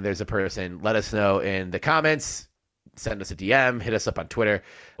and there's a person, let us know in the comments. Send us a DM. Hit us up on Twitter.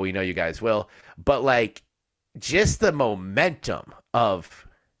 We know you guys will. But, like, just the momentum of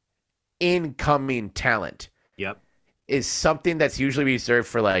incoming talent is something that's usually reserved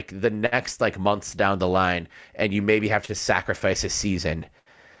for, like, the next, like, months down the line, and you maybe have to sacrifice a season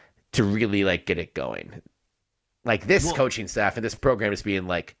to really, like, get it going. Like, this coaching staff and this program is being,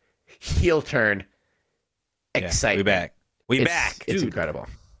 like, heel turn excitement. We back. It's incredible.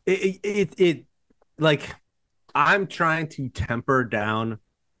 It like, I'm trying to temper down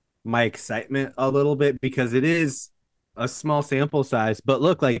my excitement a little bit because it is a small sample size. But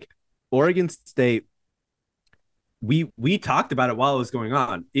look, like, Oregon State, we talked about it while it was going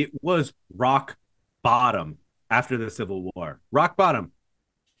on. It was rock bottom after the Civil War. Rock bottom.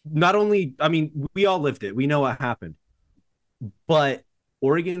 Not only, I mean, we all lived it. We know what happened. But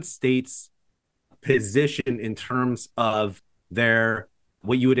Oregon State's position in terms of their,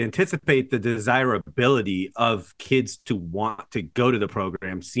 what you would anticipate the desirability of kids to want to go to the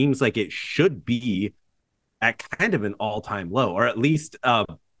program, seems like it should be at kind of an all-time low, or at least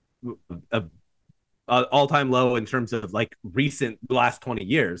all-time low in terms of, like, recent last 20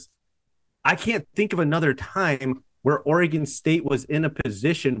 years. I can't think of another time where Oregon State was in a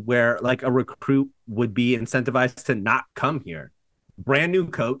position where, like, a recruit would be incentivized to not come here. Brand new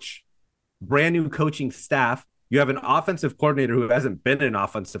coach, brand new coaching staff. You have an offensive coordinator who hasn't been an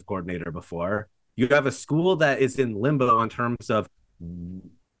offensive coordinator before. You have a school that is in limbo in terms of,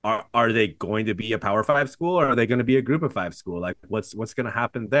 are they going to be a Power 5 school, or are they going to be a Group of 5 school? Like, what's going to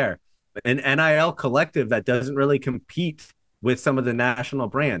happen there? An NIL collective that doesn't really compete with some of the national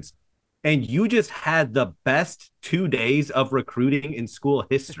brands. And you just had the best 2 days of recruiting in school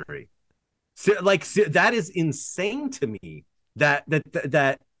history. So, like, that is insane to me that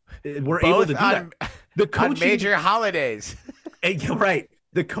we're Both able to do that. The coaching, on major holidays. Right.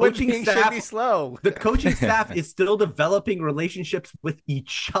 The coaching staff should be slow. The coaching staff is still developing relationships with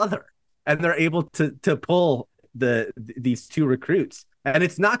each other, and they're able to pull these two recruits. And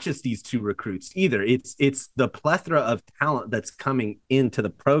it's not just these two recruits either. It's the plethora of talent that's coming into the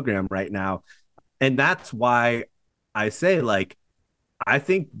program right now. And that's why I say, like, I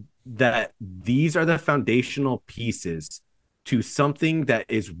think that these are the foundational pieces to something that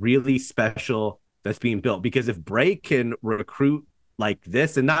is really special that's being built. Because if Bray can recruit like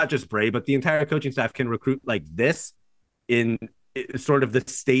this, and not just Bray, but the entire coaching staff can recruit like this in sort of the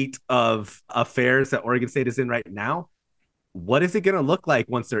state of affairs that Oregon State is in right now, what is it going to look like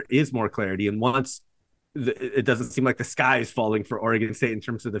once there is more clarity, and once it doesn't seem like the sky is falling for Oregon State in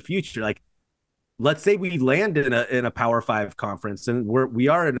terms of the future? Like, let's say we land in a Power 5 conference and we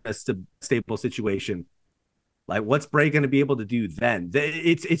are in a stable situation. Like, what's Bray going to be able to do then?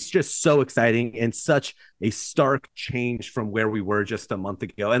 It's just so exciting, and such a stark change from where we were just a month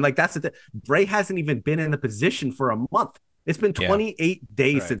ago. And, like, that's the Bray hasn't even been in the position for a month. It's been 28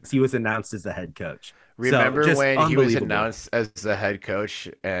 days since he was announced as the head coach. Remember when he was announced as the head coach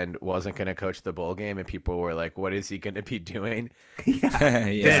and wasn't going to coach the bowl game, and people were like, "What is he going to be doing?"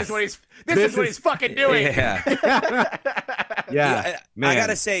 This is what he's fucking doing. Yeah. I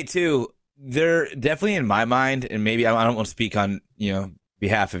gotta say too, they're definitely, in my mind, and maybe I don't want to speak on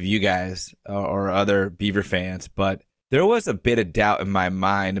behalf of you guys or other Beaver fans, but there was a bit of doubt in my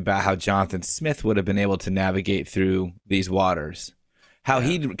mind about how Jonathan Smith would have been able to navigate through these waters. How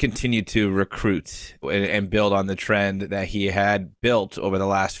he continued to recruit and build on the trend that he had built over the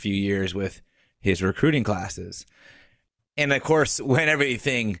last few years with his recruiting classes. And, of course, when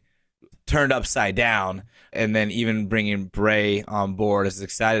everything turned upside down, and then even bringing Bray on board, as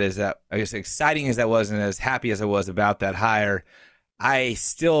exciting as that was, and as happy as I was about that hire, I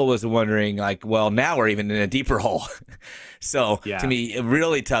still was wondering, like, well, now we're even in a deeper hole. So, to me,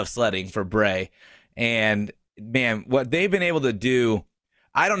 really tough sledding for Bray. And, man, what they've been able to do,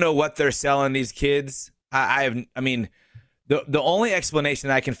 I don't know what they're selling these kids. I mean, the only explanation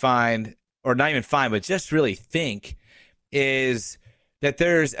I can find, or not even find, but just really think, is that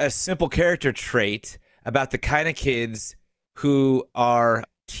there's a simple character trait about the kind of kids who are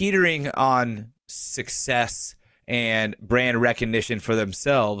teetering on success and brand recognition for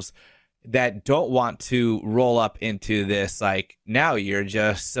themselves, that don't want to roll up into this, like, now you're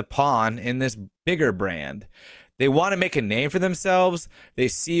just a pawn in this bigger brand. They want to make a name for themselves. They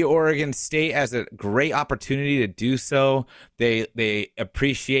see Oregon State as a great opportunity to do so. They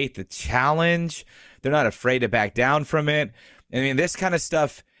appreciate the challenge. They're not afraid to back down from it. I mean, this kind of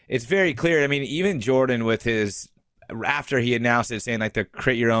stuff, it's very clear. I mean, even Jordan with his after he announced it, saying like to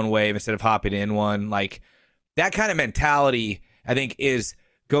create your own wave instead of hopping in one. Like that kind of mentality, I think, is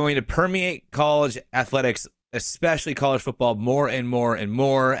going to permeate college athletics, especially college football, more and more and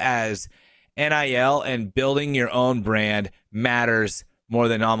more as NIL and building your own brand matters more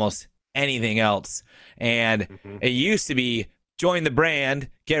than almost anything else. And it used to be join the brand,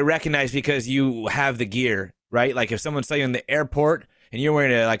 get recognized because you have the gear, right? Like if someone saw you in the airport and you're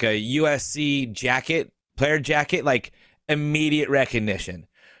wearing like a USC jacket, player jacket, like immediate recognition.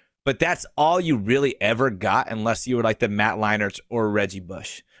 But that's all you really ever got unless you were like the Matt Leinarts or Reggie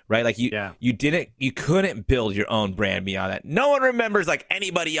Bush, right? Like you couldn't build your own brand beyond that. No one remembers like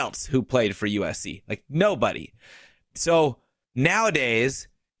anybody else who played for USC, like nobody. So nowadays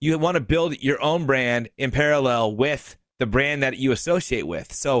you want to build your own brand in parallel with the brand that you associate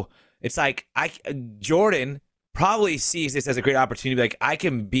with. So it's like Jordan probably sees this as a great opportunity. Like I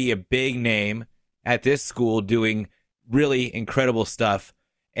can be a big name at this school doing really incredible stuff.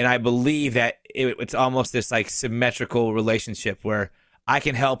 And I believe that it's almost this like symmetrical relationship where I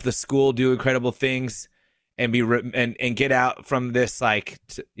can help the school do incredible things and and get out from this like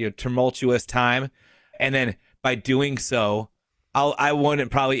tumultuous time. And then by doing so, I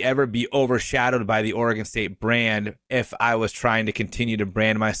wouldn't probably ever be overshadowed by the Oregon State brand if I was trying to continue to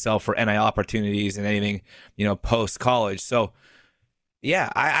brand myself for NIL opportunities and anything, post college. So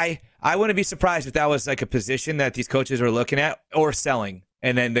yeah, I wouldn't be surprised if that was like a position that these coaches are looking at or selling.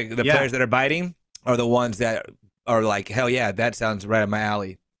 And then the players that are biting are the ones that are like, hell yeah, that sounds right up my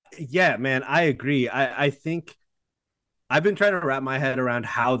alley. Yeah, man, I agree. I think I've been trying to wrap my head around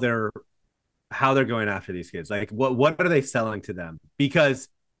how they're going after these kids. Like what are they selling to them? Because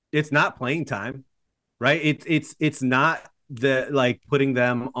it's not playing time, right? It's not the like putting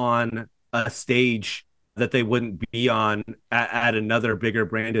them on a stage that they wouldn't be on at another bigger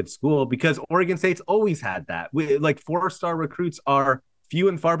branded school, because Oregon State's always had that. Like 4-star recruits are few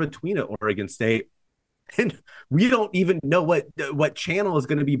and far between at Oregon State. And we don't even know what channel is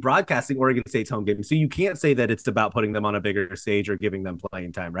going to be broadcasting Oregon State's home game. So you can't say that it's about putting them on a bigger stage or giving them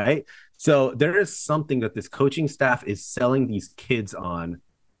playing time, right? So there is something that this coaching staff is selling these kids on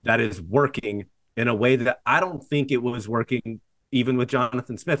that is working in a way that I don't think it was working even with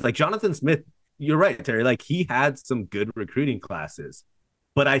Jonathan Smith. Like Jonathan Smith, you're right, Terry, like he had some good recruiting classes.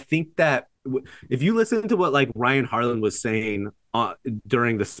 But I think that if you listen to what like Ryan Harlan was saying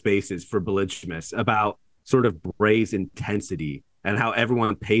during the spaces for Belligemus about sort of Bray's intensity and how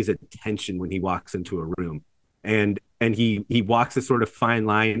everyone pays attention when he walks into a room, and he walks a sort of fine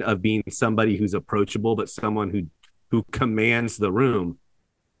line of being somebody who's approachable but someone who commands the room.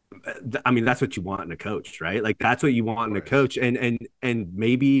 I mean, that's what you want in a coach, right? Like that's what you want in a coach, and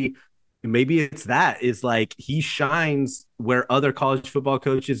maybe it's that is like he shines where other college football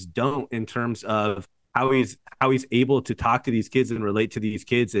coaches don't in terms of how he's able to talk to these kids and relate to these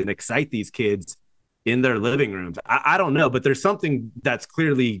kids and excite these kids in their living rooms. I don't know, but there's something that's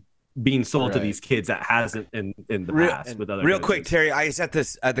clearly being sold to these kids that hasn't in the past with other. Real quick, Terry, I set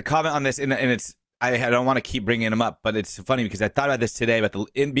this the comment on this, and it's I don't want to keep bringing them up, but it's funny because I thought about this today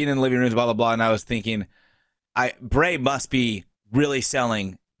about being in the living rooms, blah blah blah, and I was thinking, Bray must be really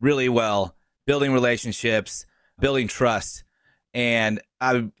selling really well, building relationships, building trust. And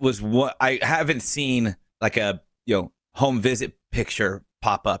I haven't seen like a home visit picture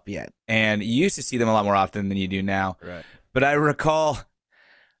pop up yet. And you used to see them a lot more often than you do now. Right. But I recall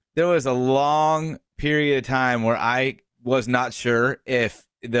there was a long period of time where I was not sure if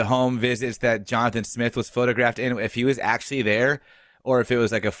the home visits that Jonathan Smith was photographed in, if he was actually there or if it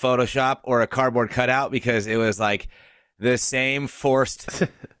was like a Photoshop or a cardboard cutout, because it was like the same forced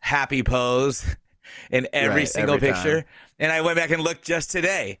happy pose in every single picture. Time. And I went back and looked just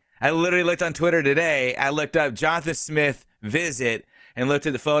today. I literally looked on Twitter today. I looked up Jonathan Smith visit and looked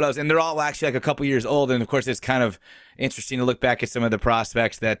at the photos, and they're all actually like a couple years old. And of course, it's kind of interesting to look back at some of the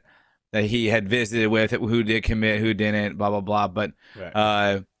prospects that he had visited with, who did commit, who didn't, blah, blah, blah. But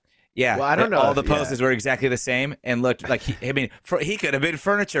yeah, well, I don't know. All the poses were exactly the same and looked like he could have been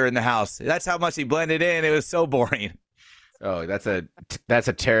furniture in the house. That's how much he blended in. It was so boring. Oh, that's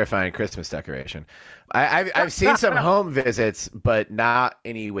a terrifying Christmas decoration. I've seen some home visits, but not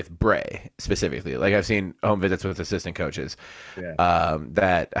any with Bray specifically. Like I've seen home visits with assistant coaches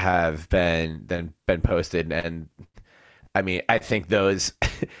that have been posted, and I mean, I think those.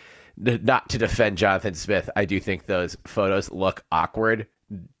 Not to defend Jonathan Smith, I do think those photos look awkward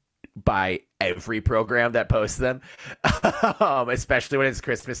by every program that posts them, especially when it's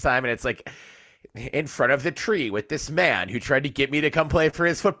Christmas time and it's like in front of the tree with this man who tried to get me to come play for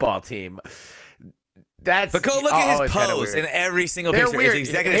his football team. But go look at his pose in every single picture. Weird.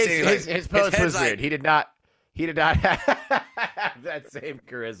 His pose was weird. He did not He did not have that same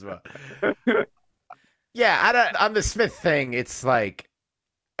charisma. Yeah, on the Smith thing, it's like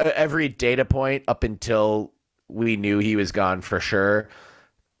every data point up until we knew he was gone for sure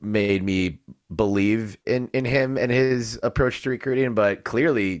made me believe in him and his approach to recruiting, but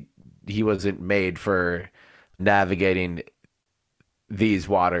clearly he wasn't made for navigating these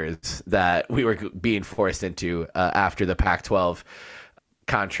waters that we were being forced into after the Pac-12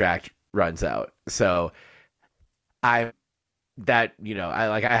 contract runs out. So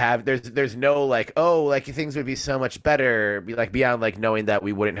there's no like, oh, like things would be so much better, like beyond like knowing that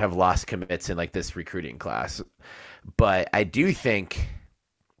we wouldn't have lost commits in like this recruiting class. But I do think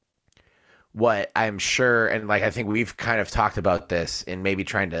what I'm sure, and like I think we've kind of talked about this and maybe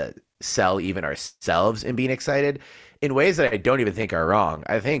trying to sell even ourselves and being excited in ways that I don't even think are wrong.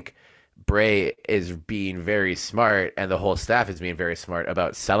 I think Bray is being very smart and the whole staff is being very smart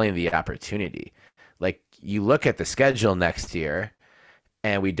about selling the opportunity. Like you look at the schedule next year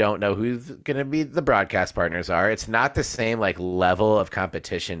and we don't know who's going to be the broadcast partners are. It's not the same like level of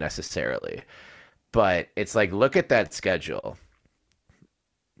competition necessarily, but it's like, look at that schedule.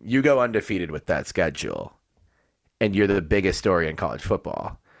 You go undefeated with that schedule and you're the biggest story in college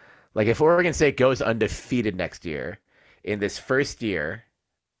football. Like if Oregon State goes undefeated next year in this first year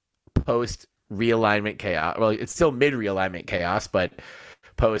post realignment chaos, well, it's still mid realignment chaos, but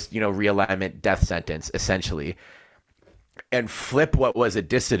post, realignment death sentence essentially, and flip what was a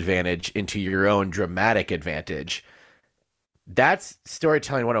disadvantage into your own dramatic advantage. That's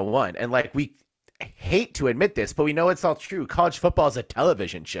storytelling 101. And like we hate to admit this, but we know it's all true. College football is a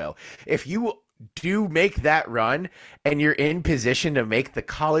television show. If you do make that run and you're in position to make the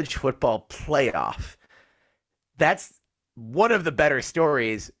college football playoff, that's one of the better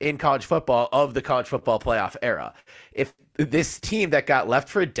stories in college football of the college football playoff era. If this team that got left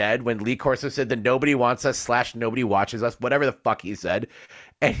for dead when Lee Corso said that nobody wants us / nobody watches us, whatever the fuck he said,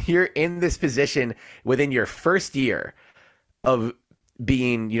 and you're in this position within your first year of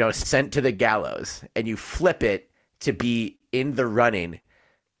being, sent to the gallows and you flip it to be in the running,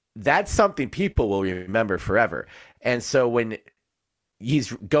 that's something people will remember forever. And so when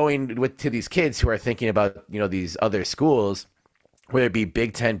he's going to these kids who are thinking about, these other schools, whether it be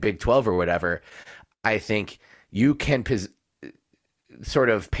Big 10, Big 12 or whatever, I think you can sort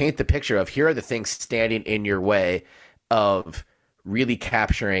of paint the picture of here are the things standing in your way of really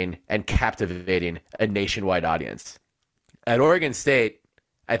capturing and captivating a nationwide audience. At Oregon State,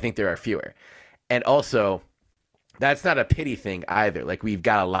 I think there are fewer. And also, that's not a pity thing either. Like, we've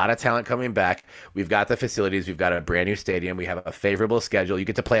got a lot of talent coming back. We've got the facilities. We've got a brand new stadium. We have a favorable schedule. You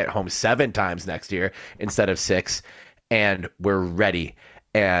get to play at home 7 times next year instead of 6. And we're ready.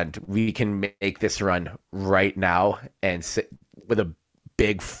 And we can make this run right now and with a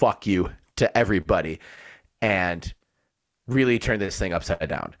big fuck you to everybody and really turn this thing upside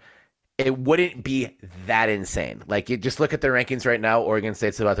down. It wouldn't be that insane. Like, you just look at the rankings right now. Oregon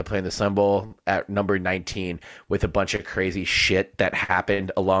State's about to play in the Sun Bowl at number 19 with a bunch of crazy shit that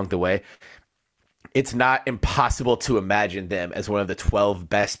happened along the way. It's not impossible to imagine them as one of the 12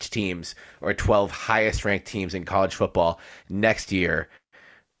 best teams or 12 highest ranked teams in college football next year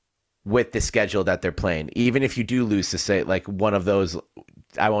with the schedule that they're playing. Even if you do lose to, say, like one of those,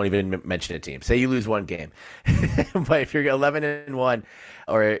 I won't even mention a team. Say you lose one game. But if you're 11-1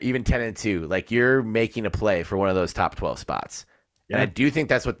 or even 10-2, like, you're making a play for one of those top 12 spots. Yeah. And I do think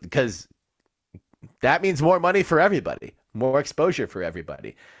that's because that means more money for everybody, more exposure for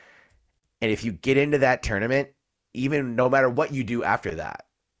everybody. And if you get into that tournament, even no matter what you do after that,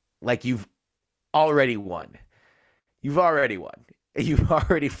 like, you've already won. You've already won. You've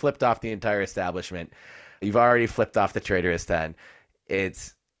already flipped off the entire establishment. You've already flipped off the traitorous 10.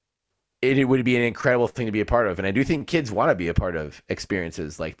 It would be an incredible thing to be a part of. And I do think kids want to be a part of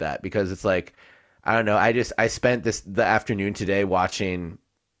experiences like that, because it's like, I don't know. I spent the afternoon today watching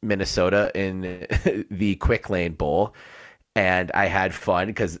Minnesota in the Quick Lane Bowl, and I had fun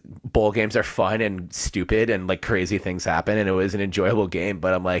because bowl games are fun and stupid and like crazy things happen. And it was an enjoyable game,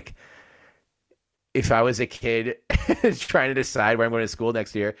 but I'm like, if I was a kid trying to decide where I'm going to school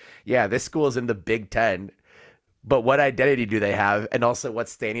next year, yeah, this school is in the Big 10. But what identity do they have? And also,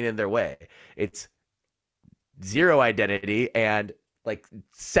 what's standing in their way? It's zero identity and like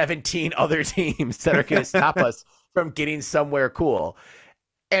 17 other teams that are going to stop us from getting somewhere cool.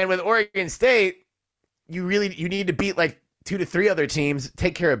 And with Oregon State, you need to beat like 2 to 3 other teams,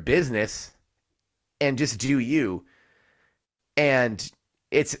 take care of business, and just do you. And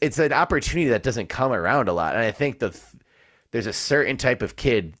it's an opportunity that doesn't come around a lot. And I think there's a certain type of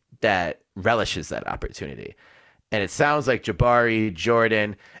kid that relishes that opportunity. And it sounds like Jabari,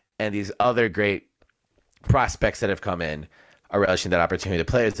 Jordan, and these other great prospects that have come in are relishing that opportunity. The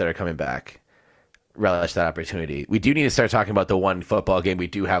players that are coming back relish that opportunity. We do need to start talking about the one football game we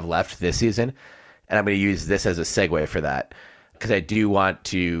do have left this season, and I'm going to use this as a segue for that because I do want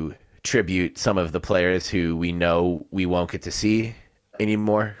to tribute some of the players who we know we won't get to see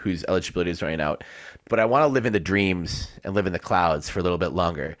anymore, whose eligibility is running out. But I want to live in the dreams and live in the clouds for a little bit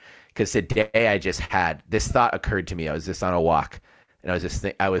longer because today I just had this thought occurred to me. I was just on a walk and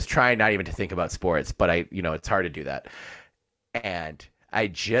I was trying not even to think about sports, but it's hard to do that. And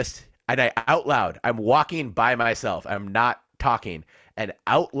I out loud, I'm walking by myself. I'm not talking. And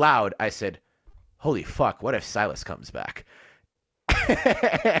out loud, I said, holy fuck, what if Silas comes back?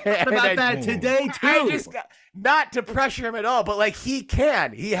 What about that today, too? Not to pressure him at all, but like he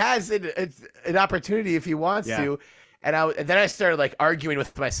has an opportunity if he wants to. And then I started like arguing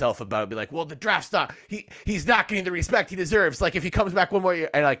with myself about it, be like, well, the draft's not, he's not getting the respect he deserves. Like if he comes back one more year,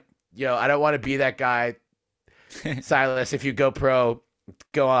 and like, I don't want to be that guy. Silas, if you go pro,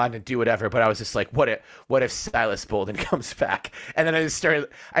 go on and do whatever. But I was just like, what if Silas Bolden comes back? And then I just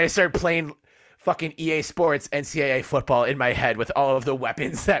started playing fucking EA Sports NCAA football in my head with all of the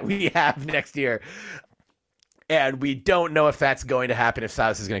weapons that we have next year. And we don't know if that's going to happen, if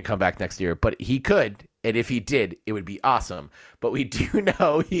Silas is going to come back next year, but he could. And if he did, it would be awesome. But we do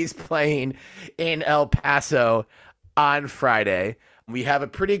know he's playing in El Paso on Friday. We have a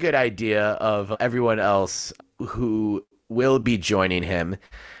pretty good idea of everyone else who will be joining him.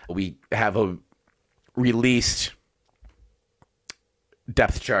 We have a released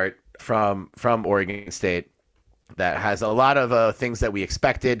depth chart from Oregon State that has a lot of things that we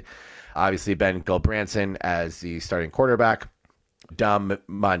expected. Obviously, Ben Gulbranson as the starting quarterback. Dom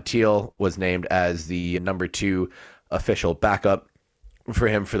Montiel was named as the number 2 official backup for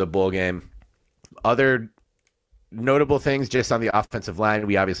him for the bowl game. Other notable things just on the offensive line.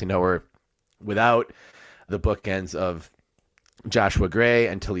 We obviously know we're without the bookends of Joshua Gray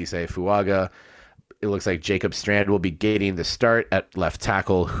and Talise Fuaga. It looks like Jacob Strand will be getting the start at left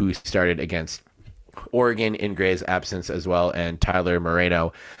tackle, who started against Oregon in Gray's absence as well, and Tyler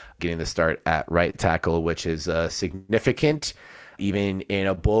Moreno getting the start at right tackle, which is significant, even in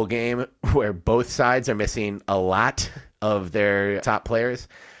a bowl game where both sides are missing a lot of their top players.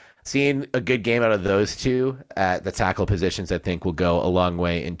 Seeing a good game out of those two at the tackle positions, I think, will go a long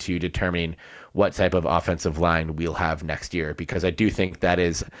way into determining what type of offensive line we'll have next year, because I do think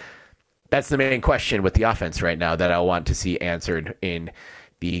that's the main question with the offense right now that I want to see answered in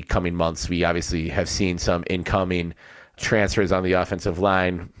the coming months. We obviously have seen some incoming transfers on the offensive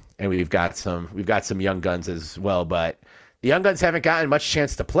line, and we've got some young guns as well, but the young guns haven't gotten much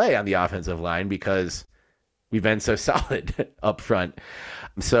chance to play on the offensive line because we've been so solid up front.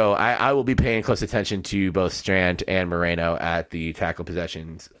 So I will be paying close attention to both Strand and Moreno at the tackle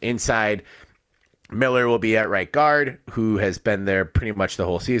possessions. Inside, Miller will be at right guard, who has been there pretty much the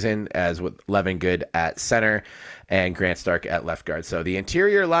whole season, as with Levin Good at center and Grant Stark at left guard. So the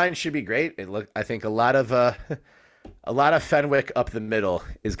interior line should be great. I think a lot of Fenwick up the middle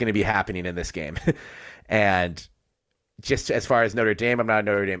is going to be happening in this game. And just as far as Notre Dame, I'm not a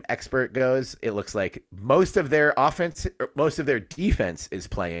Notre Dame expert goes, it looks like most of their defense is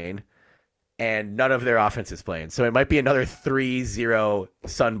playing and none of their offense is playing. So it might be another 3-0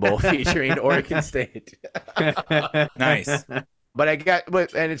 Sun Bowl featuring Oregon State. Nice. And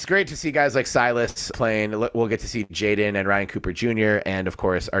it's great to see guys like Silas playing. We'll get to see Jaden and Ryan Cooper Jr. and, of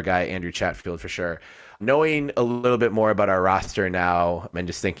course, our guy Andrew Chatfield for sure. Knowing a little bit more about our roster now and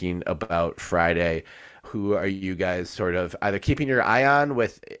just thinking about Friday, who are you guys sort of either keeping your eye on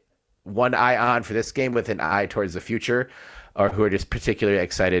with one eye on for this game with an eye towards the future, or who are just particularly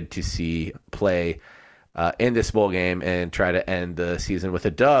excited to see play in this bowl game and try to end the season with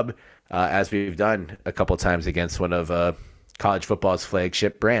a dub, as we've done a couple times against one of college football's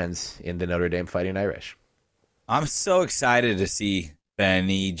flagship brands in the Notre Dame Fighting Irish? I'm so excited to see Ben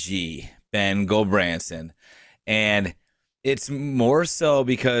Gulbranson. And it's more so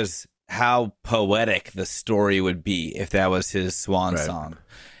because how poetic the story would be if that was his swan song.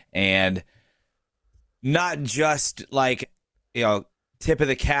 And not just like, tip of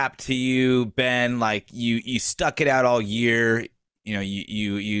the cap to you, Ben, like you stuck it out all year.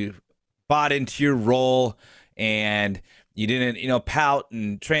 You bought into your role and you didn't, pout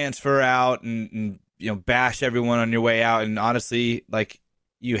and transfer out and bash everyone on your way out. And honestly, like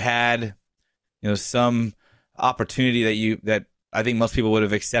you had, some opportunity that I think most people would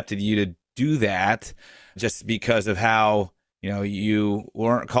have accepted you to do that just because of how, you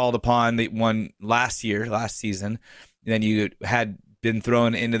weren't called upon the one last season. Then you had been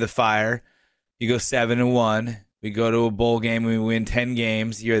thrown into the fire. You go 7-1. We go to a bowl game and we win 10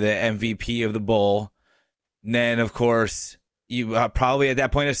 games. You're the MVP of the bowl. And then, of course, you probably at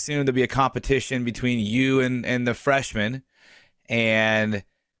that point assumed there'd be a competition between you and the freshmen, and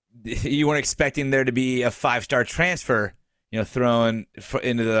you weren't expecting there to be a 5-star transfer, thrown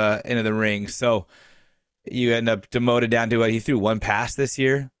into the ring. So you end up demoted down to he threw one pass this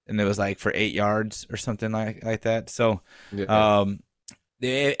year, and it was like for 8 yards or something like that. So,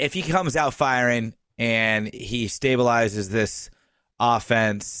 if he comes out firing and he stabilizes this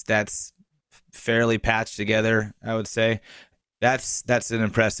offense that's fairly patched together, I would say that's an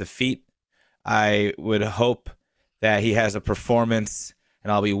impressive feat. I would hope that he has a performance,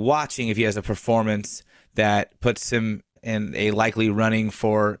 and I'll be watching if he has a performance that puts him in a likely running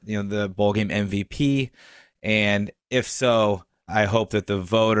for the bowl game MVP. And if so, I hope that the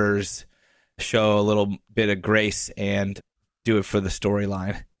voters show a little bit of grace and do it for the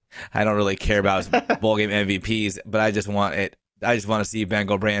storyline. I don't really care about bowl game MVPs, but I just want to see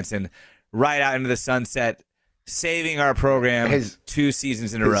Bengal Branson right out into the sunset, saving our program 2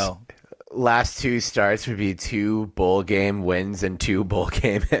 seasons in a row. Last 2 starts would be 2 bowl game wins and 2 bowl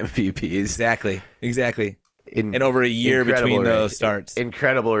game MVPs. Exactly. And over a year between those starts.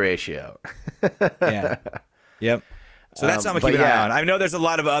 Incredible ratio. Yeah. Yep. So that's something to keep an eye on. I know there's a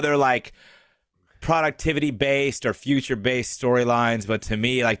lot of other productivity-based or future-based storylines, but to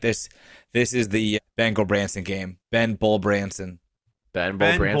me, this is the Bengal Branson game. Ben Bull Branson. Ben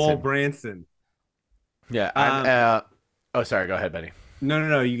Bull Branson. Yeah. Sorry. Go ahead, Benny.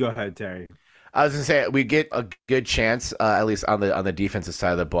 No. You go ahead, Terry. I was going to say we get a good chance, at least on the defensive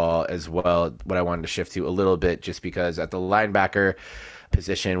side of the ball as well. What I wanted to shift to a little bit, just because at the linebacker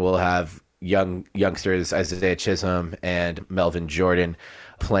position, we'll have youngsters Isaiah Chisholm and Melvin Jordan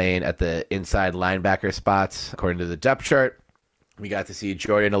playing at the inside linebacker spots. According to the depth chart, we got to see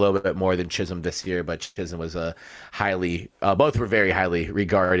Jordan a little bit more than Chisholm this year, but Chisholm was both were very highly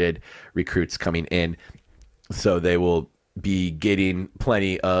regarded recruits coming in. So they will be getting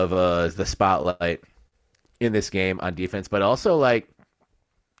plenty of the spotlight in this game on defense, but also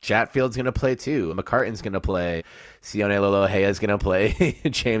Chatfield's going to play too. McCartan's going to play. Sione Lolohea is going to play.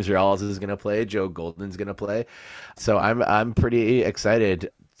 James Rawls is going to play. Joe Golden's going to play. So I'm pretty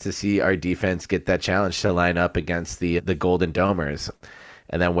excited to see our defense get that challenge to line up against the Golden Domers.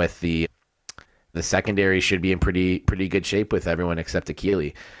 And then with the secondary should be in pretty good shape with everyone except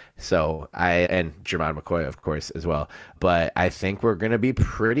Akili. So and Jermon McCoy, of course, as well. But I think we're going to be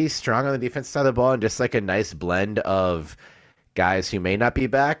pretty strong on the defense side of the ball, and just a nice blend of guys who may not be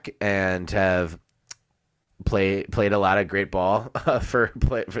back and have played a lot of great ball for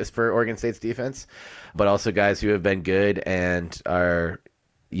Oregon State's defense, but also guys who have been good and are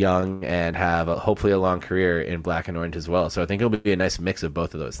young and have hopefully a long career in black and orange as well. So I think it'll be a nice mix of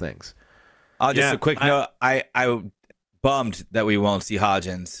both of those things. A quick note. I bummed that we won't see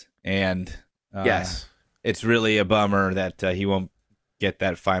Hodgins, and yes, it's really a bummer that he won't get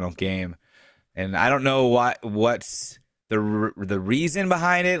that final game. And I don't know what's the reason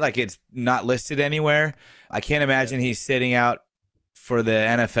behind it. It's not listed anywhere. I can't imagine he's sitting out for the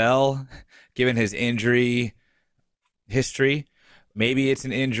NFL, given his injury history. Maybe it's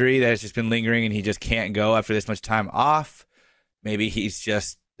an injury that has just been lingering and he just can't go after this much time off. Maybe he's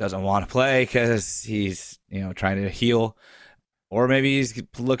just doesn't want to play because he's trying to heal, or maybe he's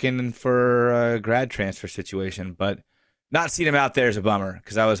looking for a grad transfer situation. But not seeing him out there is a bummer,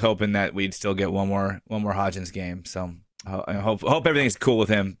 because I was hoping that we'd still get one more Hodgins game. So I hope everything's cool with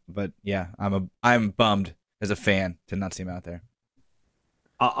him. But yeah, I'm bummed as a fan to not see him out there.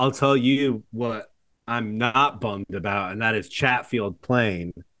 I'll tell you what I'm not bummed about, and that is Chatfield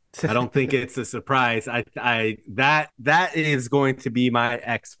playing. I don't think it's a surprise. That is going to be my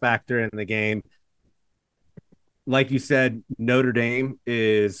X factor in the game. Like you said, Notre Dame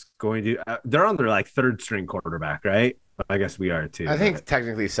is going to they're on their third string quarterback, right? I guess we are too. I think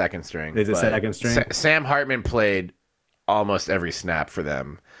technically second string. Is it second string? Sam Hartman played almost every snap for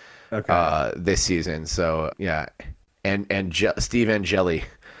them this season. So yeah, and Steve Angeli,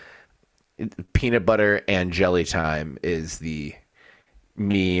 peanut butter and jelly time is the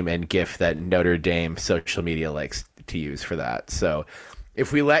meme and gif that Notre Dame social media likes to use for that. So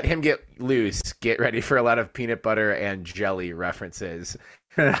if we let him get loose, get ready for a lot of peanut butter and jelly references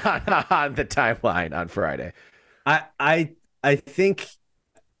on the timeline on Friday. I think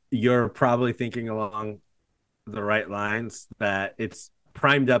you're probably thinking along the right lines, that it's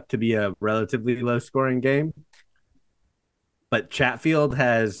primed up to be a relatively low scoring game. But Chatfield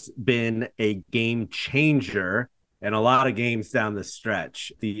has been a game changer in a lot of games down the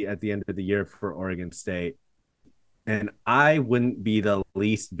stretch at the end of the year for Oregon State. And I wouldn't be the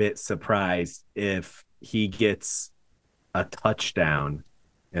least bit surprised if he gets a touchdown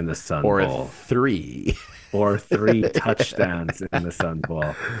in the Sun or Bowl. 3. Or 3 touchdowns in the Sun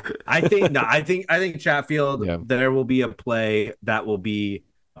Bowl. I think Chatfield, there will be a play that will be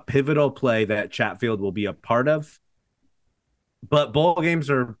a pivotal play that Chatfield will be a part of. But bowl games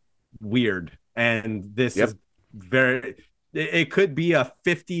are weird, and this is very. It could be a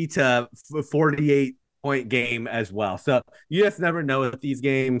 50 to 48 point game as well. So you just never know with these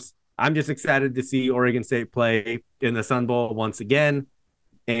games. I'm just excited to see Oregon State play in the Sun Bowl once again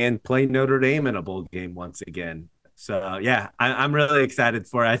and play Notre Dame in a bowl game once again. So yeah, I'm really excited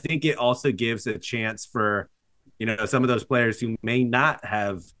for it. I think it also gives a chance for, some of those players who may not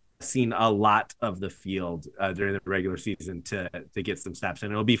have seen a lot of the field during the regular season to get some snaps,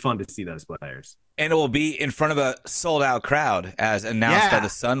 and it'll be fun to see those players. And it will be in front of a sold-out crowd, as announced by the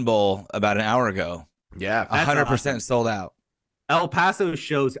Sun Bowl about an hour ago. Yeah, 100% awesome. Sold out. El Paso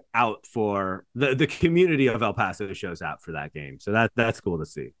shows out for the community of El Paso shows out for that game, so that's cool to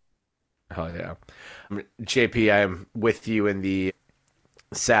see. Oh yeah, JP, I'm with you in the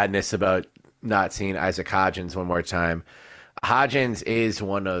sadness about not seeing Isaac Hodgins one more time. Hodgins is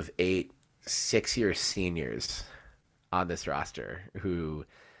one of 8 6-year seniors on this roster who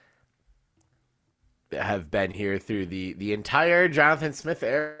have been here through the entire Jonathan Smith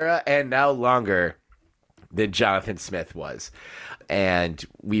era and now longer than Jonathan Smith was. And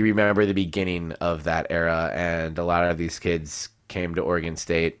we remember the beginning of that era, and a lot of these kids came to Oregon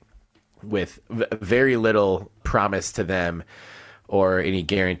State with very little promise to them or any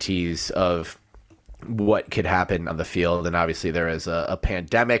guarantees of what could happen on the field. And obviously there was a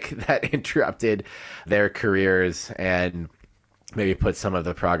pandemic that interrupted their careers and maybe put some of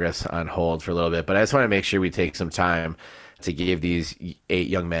the progress on hold for a little bit. But I just want to make sure we take some time to give these 8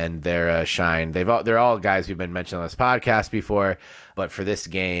 young men their shine. They're all guys who've been mentioned on this podcast before, but for this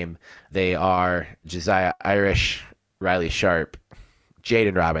game, they are Josiah Irish, Riley Sharp,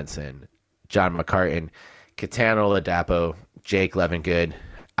 Jaden Robinson, John McCartan, Katano Ladapo, Jake Levingood,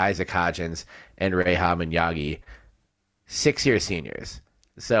 Isaac Hodgins, and Reha Manyagi, 6-year seniors.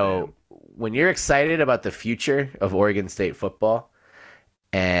 So when you're excited about the future of Oregon State football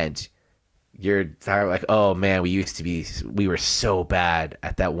and you're like, oh man, we were so bad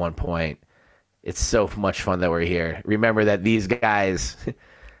at that one point. It's so much fun that we're here. Remember that these guys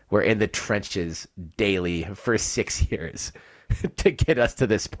were in the trenches daily for 6 years to get us to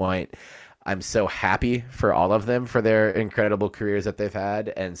this point. I'm so happy for all of them for their incredible careers that they've had,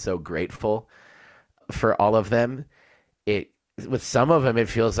 and so grateful for all of them. With some of them, it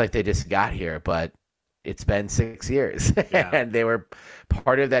feels like they just got here, but it's been 6 years. And they were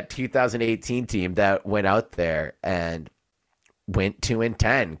part of that 2018 team that went out there and went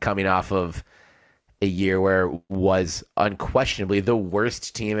 2-10, coming off of a year where it was unquestionably the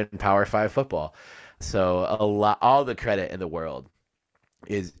worst team in Power 5 football. So all the credit in the world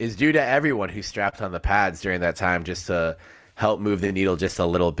is due to everyone who strapped on the pads during that time just to help move the needle just a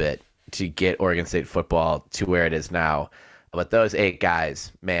little bit to get Oregon State football to where it is now. But those 8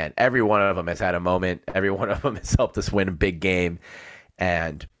 guys, man, every one of them has had a moment. Every one of them has helped us win a big game.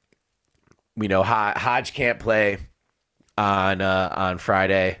 And we know Hodge can't play on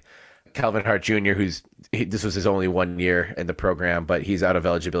Friday. Kelvin Hart Jr., this was his only 1 year in the program, but he's out of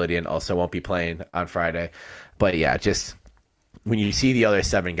eligibility and also won't be playing on Friday. But yeah, just when you see the other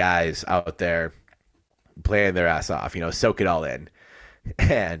 7 guys out there playing their ass off, soak it all in.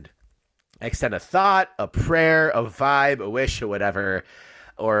 And extend a thought, a prayer, a vibe, a wish, or whatever,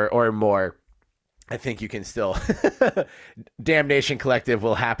 or more. I think you can still Damnation Collective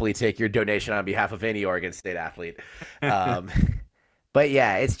will happily take your donation on behalf of any Oregon State athlete. But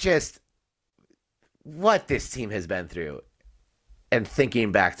yeah, it's just what this team has been through and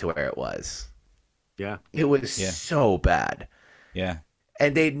thinking back to where it was. Yeah. It was so bad. Yeah.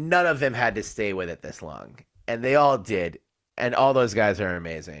 And none of them had to stay with it this long. And they all did. And all those guys are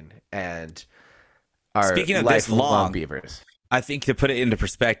amazing and are speaking of this long Beavers. I think to put it into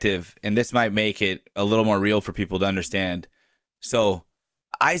perspective, and this might make it a little more real for people to understand. So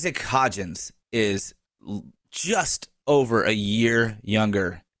Isaac Hodgins is just over a year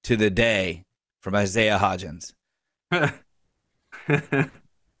younger to the day from Isaiah Hodgins.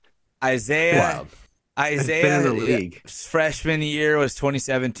 Isaiah in the league. Freshman year was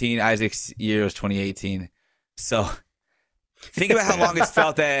 2017. Isaac's year was 2018. So think about how long it's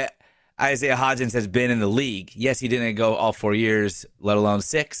felt that Isaiah Hodgins has been in the league. Yes, he didn't go all 4 years, let alone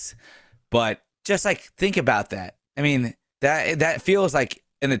 6. But just think about that. I mean, that feels like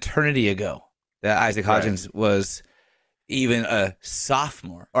an eternity ago that Isaac Hodgins was even a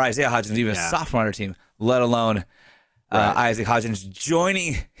sophomore, or Isaiah Hodgins even a sophomore on our team, let alone Isaac Hodgins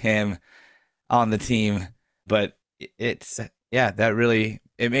joining him on the team. But that really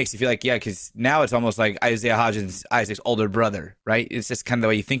it makes you feel like, yeah, because now it's almost like Isaiah Hodgins, Isaac's older brother, right? It's just kind of the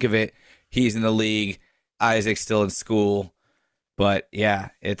way you think of it. He's in the league, Isaac's still in school. But yeah,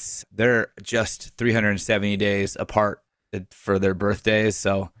 they're just 370 days apart for their birthdays.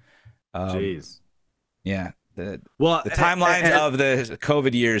 So, jeez. Yeah. The timelines of the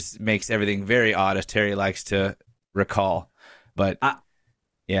COVID years makes everything very odd, as Terry likes to recall. But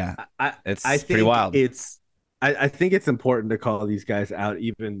it's pretty wild. I think it's important to call these guys out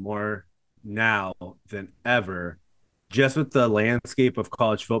even more now than ever, just with the landscape of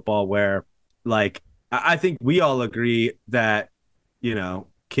college football, where like I think we all agree that, you know,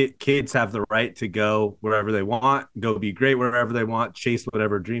 kids have the right to go wherever they want, go be great wherever they want, chase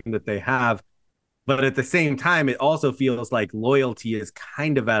whatever dream that they have. But at the same time, it also feels like loyalty is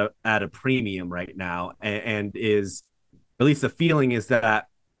kind of at a premium right now, and is, at least the feeling is that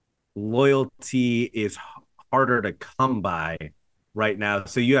loyalty is harder to come by right now.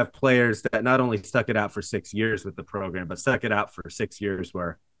 So you have players that not only stuck it out for 6 years with the program, but stuck it out for 6 years,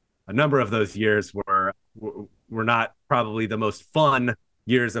 where a number of those years were not probably the most fun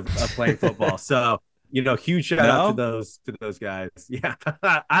years of playing football. So, you know, huge shout out to those guys. Yeah,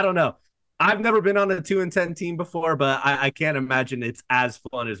 I don't know. I've never been on a 2-10 team before, but I can't imagine it's as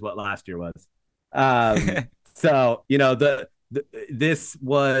fun as what last year was. So, you know, this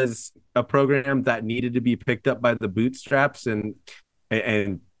was a program that needed to be picked up by the bootstraps and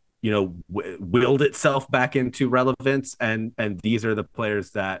you know, willed itself back into relevance, and these are the players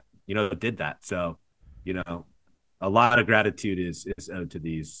that, you know, did that. So, you know, a lot of gratitude is owed to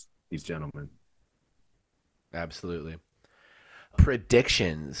these gentlemen. Absolutely.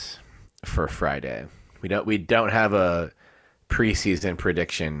 Predictions for Friday. We don't have a preseason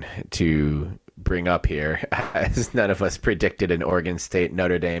prediction to bring up here, as none of us predicted an Oregon State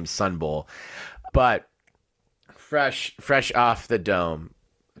Notre Dame Sun Bowl. But fresh off the dome,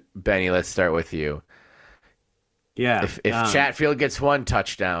 Benny, let's start with you. Yeah. If Chatfield gets one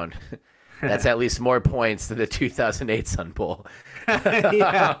touchdown, that's at least more points than the 2008 Sun Bowl.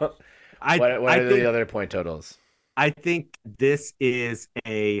 Yeah. What are the other point totals? I think this is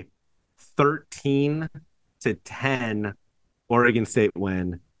a 13-10 Oregon State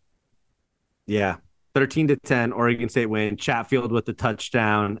win. Yeah, 13-10 Oregon State win. Chatfield with the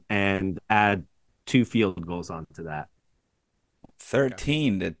touchdown, and add 2 field goals onto that.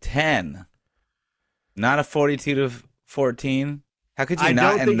 13-10, not a 42-14. How could you I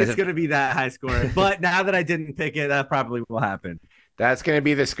not? don't think it's going to be that high scoring, but now that I didn't pick it, that probably will happen. That's going to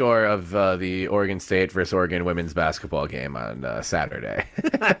be the score of the Oregon State versus Oregon women's basketball game on Saturday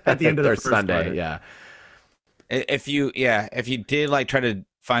at the end of the first Sunday. quarter. Yeah. If you did like try to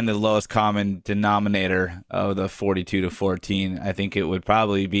find the lowest common denominator of the 42-14, I think it would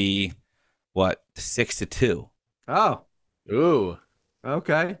probably be 6-2. Oh, ooh,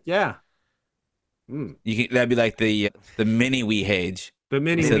 okay, yeah. That'd be like the mini Weehage, the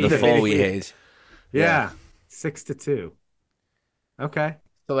full Weehage. Yeah, 6-2. Okay.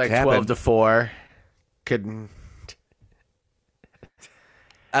 So like 12-4 could.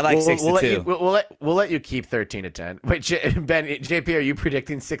 I like 6-2. We'll let you keep 13-10. Wait, Ben, JP, are you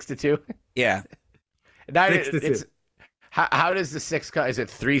predicting 6-2? Yeah. 6-2. How does the 6 cut? Is it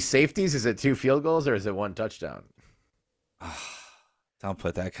 3 safeties? Is it 2 field goals, or is it 1 touchdown? Don't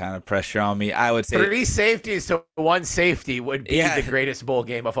put that kind of pressure on me. I would say 3 safeties to 1 safety would be the greatest bowl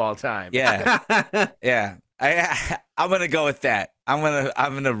game of all time. Yeah. Yeah. I'm gonna go with that. I'm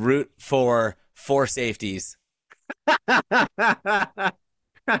gonna root for 4 safeties.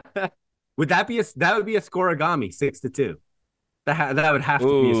 Would that be a scoregami 6-2? That would have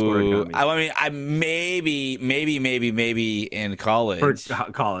to be a scoregami. I mean, I maybe in college. For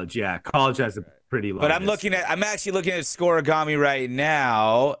college, yeah, college has a pretty low. But I'm actually looking at scoregami right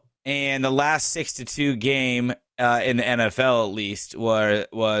now, and the last 6-2 game in the NFL at least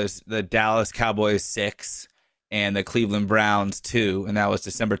was the Dallas Cowboys 6 and the Cleveland Browns 2, and that was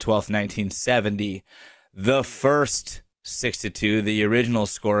December 12th, 1970. The first 6-2, the original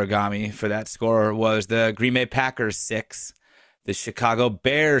scoregami for that score was the Green Bay Packers 6, the Chicago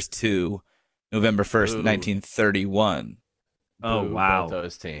Bears 2, November 1st, 1931. Oh, wow. Both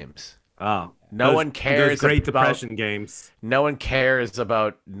those teams. Oh. No one cares those Great Depression games. No one cares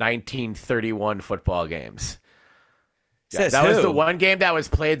about 1931 football games. Yeah, that was the one game that was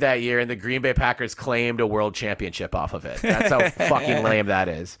played that year, and the Green Bay Packers claimed a world championship off of it. That's how fucking lame that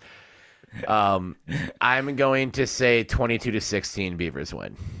is. I'm going to say 22-16 Beavers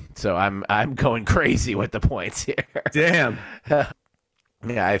win. So I'm going crazy with the points here. Damn.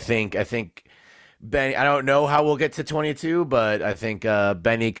 Yeah, I think Benny. I don't know how we'll get to 22, but I think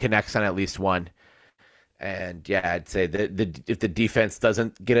Benny connects on at least one, And yeah, I'd say that if the defense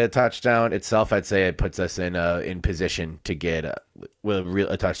doesn't get a touchdown itself, I'd say it puts us in position to get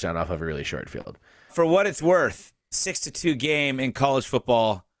a touchdown off of a really short field. For what it's worth, 6-2 game in college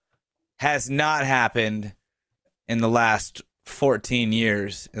football has not happened in the last 14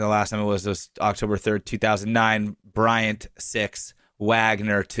 years. And the last time it was October 3rd, 2009, Bryant 6,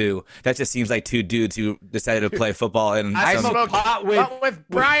 Wagner 2. That just seems like two dudes who decided to play football. And I smoked pot with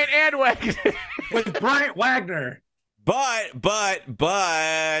Bryant and Wagner. With Bryant Wagner. But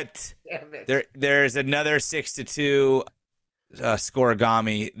there's another 6-2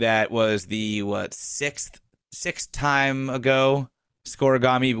 scoregami that was the sixth time ago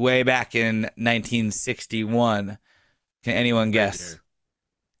scoregami way back in 1961. Can anyone guess?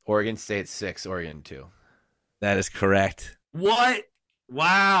 Oregon State 6, Oregon 2. That is correct. What?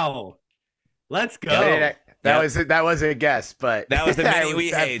 Wow. Let's go. That was a guess, but that was the mini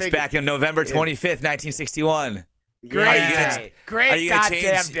Weehaves back in November 25th, 1961. Great Are you going to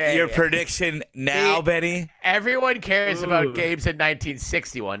change your prediction now, Benny? Everyone cares about games in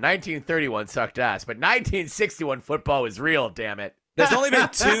 1961. 1931 sucked ass, but 1961 football was real, damn it. There's only been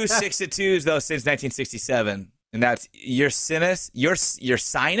 2 6-2s, though, since 1967. And that's your sinus, your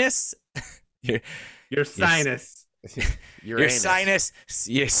sinus, your sinus, your sinus,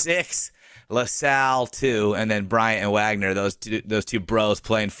 your 6, LaSalle 2, and then Bryant and Wagner, those two bros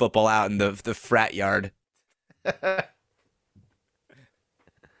playing football out in the frat yard.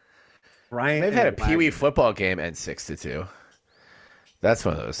 Bryant, they've had a Pee Wee football game and 6-2. That's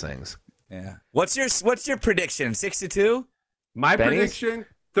one of those things. Yeah. What's your prediction? 6-2? My Benny's? prediction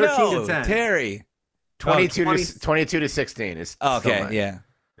 13 to 10. Terry. 22 to 16 is okay. Yeah.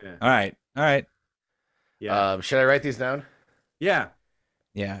 All right. Yeah. Should I write these down? Yeah.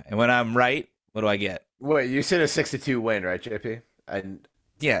 Yeah. And when I'm right, what do I get? Wait, you said a 6-2 win, right, JP?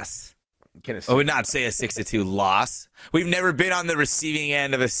 Yes. I would not say a 6-2 loss. We've never been on the receiving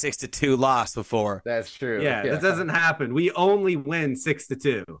end of a 6-2 loss before. That's true. Yeah, that doesn't happen. We only win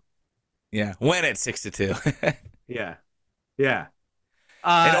 6-2. Yeah, when it's 6-2. Yeah.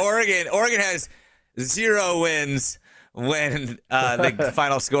 And Oregon has 0 wins when the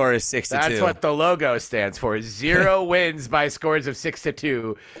final score is 6-2. That's what the logo stands for. 0 wins by scores of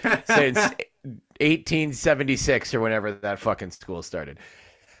 6-2 since 1876 or whenever that fucking school started.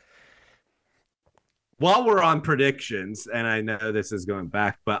 While we're on predictions, and I know this is going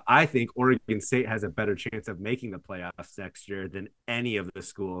back, but I think Oregon State has a better chance of making the playoffs next year than any of the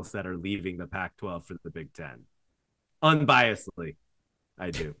schools that are leaving the Pac-12 for the Big Ten. Unbiasedly, I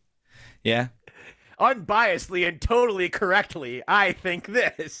do. Yeah. Unbiasedly and totally correctly, I think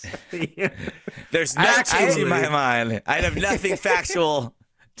this. There's no change in my mind. I have nothing factual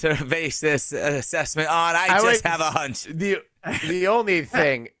to base this assessment on. I just have a hunch. The only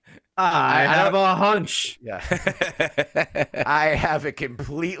thing... I have a hunch. Yeah. I have a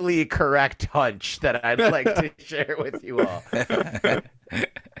completely correct hunch that I'd like to share with you all.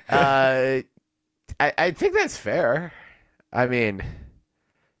 I think that's fair. I mean,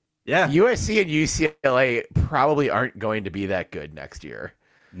 yeah, USC and UCLA probably aren't going to be that good next year.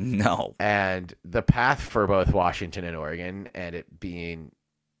 No. And the path for both Washington and Oregon, and it being,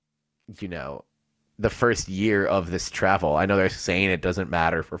 the first year of this travel. I know they're saying it doesn't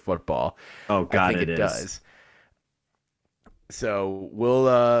matter for football. Oh God, I think it does. does. So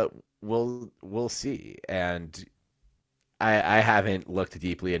we'll see. And I haven't looked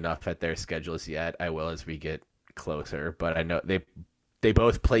deeply enough at their schedules yet. I will as we get closer. But I know they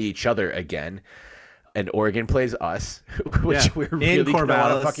both play each other again. And Oregon plays us, which we're really going to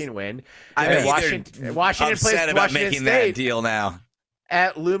want to fucking win. Washington plays about Washington making State that deal now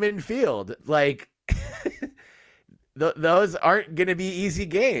at Lumen Field. Like, those aren't going to be easy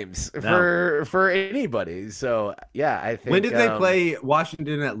games for anybody. So, yeah, I think. When did they play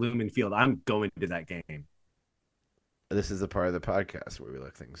Washington at Lumen Field? I'm going to that game. This is the part of the podcast where we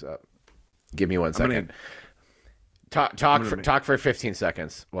look things up. Give me 1 second. Talk for 15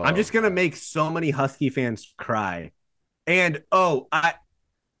 seconds. Well, I'm just going to make so many Husky fans cry. And,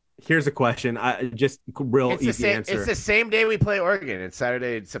 here's a question. Just real easy answer. It's the same day we play Oregon. It's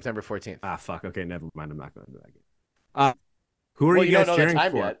Saturday, September 14th. Ah, fuck. Okay, never mind. I'm not going to do that game. Who are you guys cheering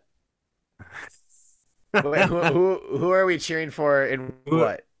for? Wait, who are we cheering for and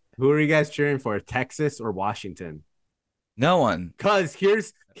what? Who are you guys cheering for? Texas or Washington? No one. Because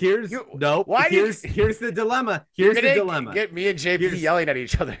here's the dilemma. Here's the dilemma. Get me and JP yelling at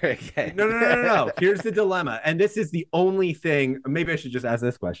each other again. No. Here's the dilemma. And this is the only thing. Maybe I should just ask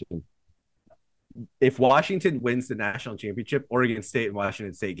this question. If Washington wins the national championship, Oregon State and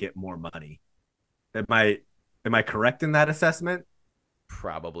Washington State get more money. Am I correct in that assessment?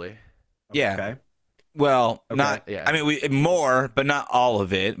 Probably. Yeah. Okay. Well, Okay, not. yeah. I mean, we more, but not all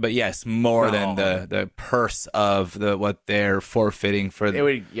of it. But yes, more Not than all the purse of what they're forfeiting for It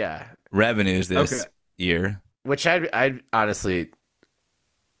would, yeah. revenues this year. Which I honestly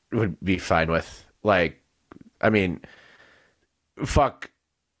would be fine with. Like, I mean, fuck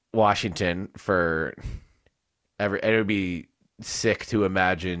Washington for it would be sick to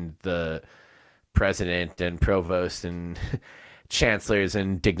imagine the president and provost and chancellors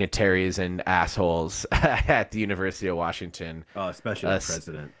and dignitaries and assholes at the University of Washington. Oh, especially the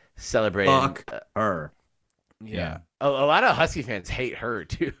president. Celebrating. Fuck her. Yeah. A lot of Husky fans hate her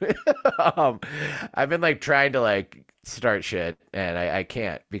too. I've been like trying to like start shit and I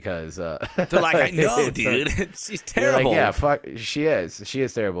can't because They're like, I know, dude. She's terrible. Like, yeah, fuck. She is. She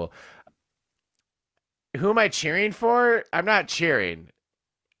is terrible. Who am I cheering for? I'm not cheering.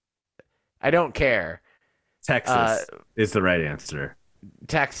 I don't care. Texas is the right answer.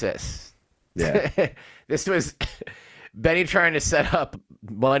 Texas. Yeah. This was Benny trying to set up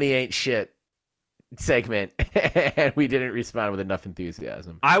money ain't shit segment, and we didn't respond with enough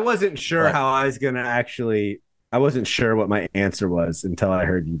enthusiasm. I wasn't sure how I was going to actually. I wasn't sure what my answer was until I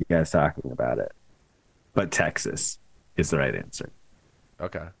heard you guys talking about it. But Texas is the right answer.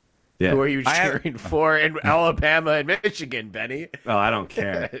 Okay. Yeah. Who are you cheering for in Alabama and Michigan, Benny? Oh, I don't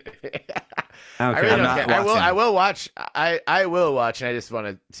care. I really don't care. I will watch. I will watch, and I just want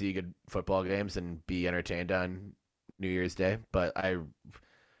to see good football games and be entertained on New Year's Day. But I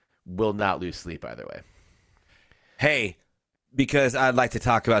will not lose sleep either way. Hey, because I'd like to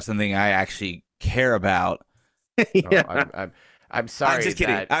talk about something I actually care about. Yeah. I'm sorry.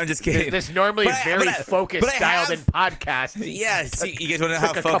 I'm just kidding. This normally very focused, dialed in podcast. Yes, you guys want to know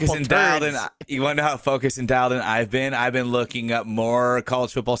how focused and dialed in? You want to know how focused and dialed in I've been? I've been looking up more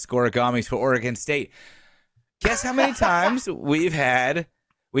college football scorigamis for Oregon State. Guess how many times we've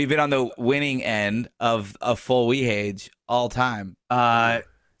been on the winning end of a full Wehage all time?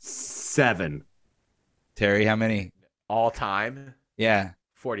 7. Terry, how many? All time? Yeah.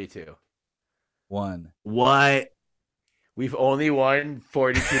 42. 1. What? We've only won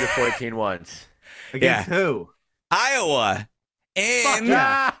 42-14 once. Against who? Iowa. And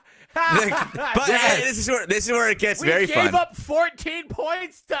but hey, this is where it gets very fun. We gave up 14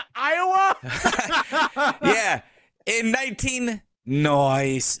 points to Iowa? Yeah. In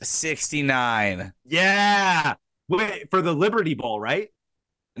 1969. Yeah. Wait, for the Liberty Bowl, right?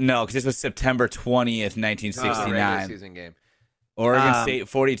 No, because this was September 20th, 1969. Regular season game. Oregon State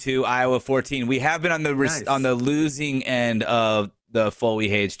 42, Iowa 14. We have been on the losing end of the full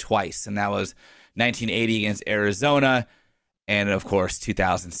Wehage twice, and that was 1980 against Arizona, and of course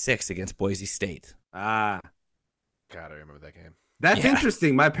 2006 against Boise State. God, I remember that game. That's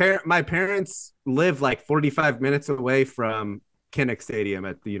interesting. My parents live like 45 minutes away from Kinnick Stadium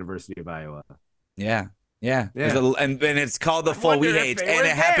at the University of Iowa. Yeah. And it's called the full Wehage, and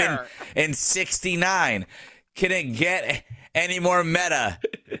it happened in 69. Can it get any more meta?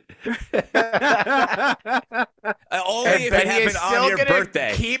 Only if it happened on your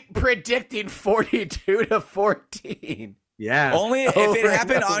birthday. Keep predicting 42-14. Yeah. Only if it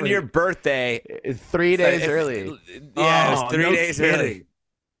happened on your birthday. 3 days early. Yeah, it was 3 days early.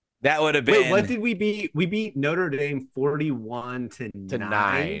 That would have been. Wait, what did we beat? We beat Notre Dame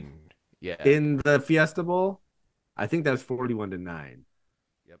 41-9. Yeah. In the Fiesta Bowl? I think that was 41-9.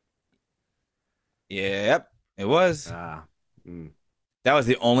 Yep. It was. That was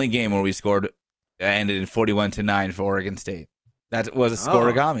the only game where we scored ended in 41-9 for Oregon State. That was a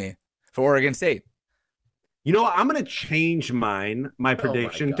scorigami for Oregon State. You know what? I'm going to change my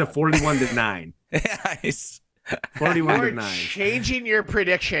prediction to 41-9. Nice. 41-9. Changing your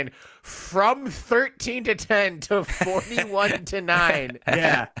prediction from 13-10 to 41-9.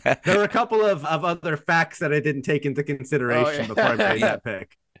 Yeah. There were a couple of other facts that I didn't take into consideration before I made that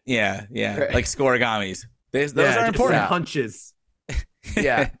pick. Yeah. Like scorigamis. Those are important. Punches.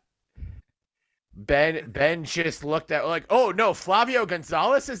 Yeah. Ben just looked at like, oh no, Flavio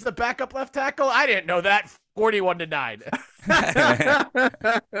Gonzalez is the backup left tackle. I didn't know that. 41-9.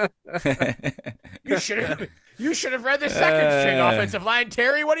 You should have read the second string offensive line,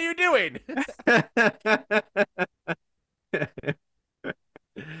 Terry. What are you doing?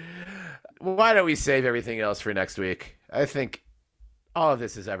 Why don't we save everything else for next week? I think all of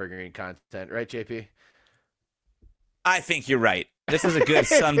this is evergreen content, right, JP? I think you're right. This was a good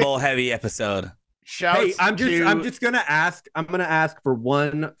Sun Bowl heavy episode. Hey, I'm just gonna ask. I'm gonna ask for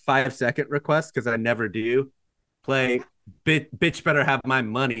one 5-second request because I never do. Play "Bitch Better Have My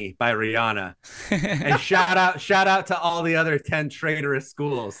Money" by Rihanna, and shout out to all the other 10 traitorous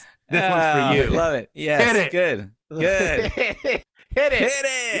schools. This one's for you. Love it. Yes, Hit it. Good. Hit it. Hit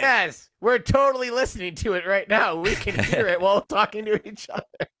it. Yes, we're totally listening to it right now. We can hear it while talking to each other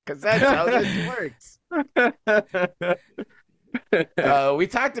because that's how this works. We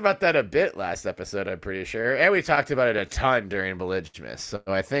talked about that a bit last episode, I'm pretty sure, and we talked about it a ton during Belligemus. So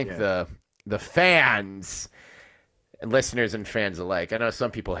I think the fans and listeners and fans alike. I know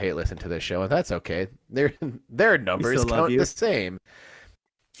some people hate listening to this show, and that's okay. Their numbers count the same.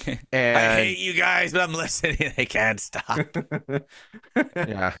 And I hate you guys, but I'm listening. I can't stop.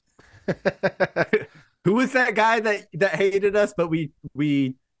 Yeah. Who was that guy that hated us? But we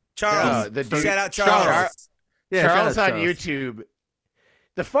Charles. Shout out Charles. Charles on YouTube.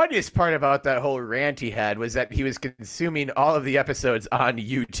 The funniest part about that whole rant he had was that he was consuming all of the episodes on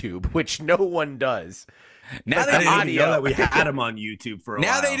YouTube, which no one does. Now they didn't know that we had him on YouTube for a while.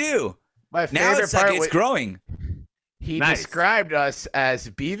 Now they do. My now favorite part it's growing. He described us as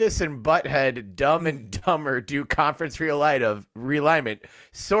Beavis and Butthead Dumb and Dumber do conference realignment,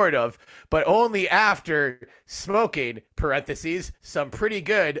 sort of, but only after smoking, parentheses, some pretty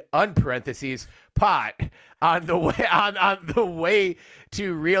good, unparentheses, pot on the way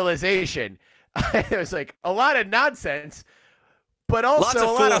to realization. It was like a lot of nonsense, but also a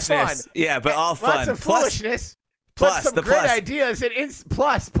lot of fun. Yeah, but all fun. Lots of foolishness. Plus some great ideas and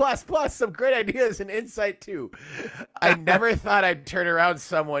plus some great ideas and insight too. I never thought I'd turn around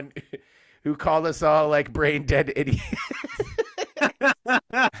someone who called us all like brain dead idiots.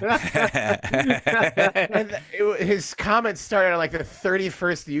 And his comments started on like the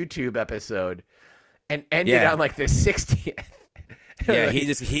 31st YouTube episode and ended on like the 60th. Yeah, like,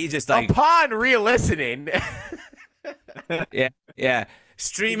 he just like upon re-listening. Yeah.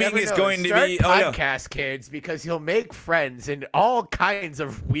 Streaming is going to be podcast, kids, because he'll make friends in all kinds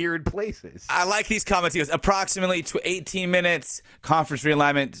of weird places. I like these comments. He goes, approximately 18 minutes. Conference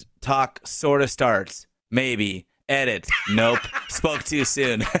realignment talk sort of starts. Maybe. Edit. Nope. Spoke too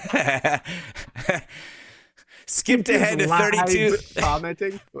soon. Skipped ahead to 32.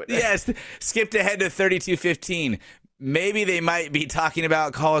 Commenting. Yes. Skipped ahead to 32:15. Maybe they might be talking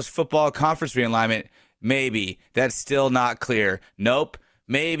about college football conference realignment. Maybe. That's still not clear. Nope.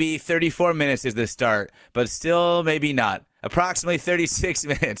 Maybe 34 minutes is the start, but still maybe not. Approximately 36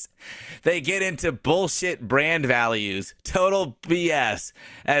 minutes. They get into bullshit brand values. Total BS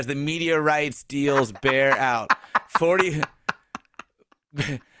as the media rights deals bear out.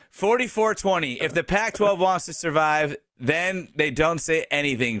 44-20. If the Pac-12 wants to survive, then they don't say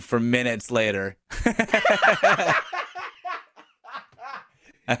anything for minutes later.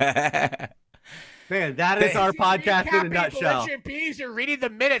 Man, that is our podcast in a nutshell. Peas are reading the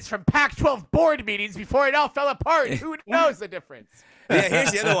minutes from Pac-12 board meetings before it all fell apart. Who knows the difference? Yeah,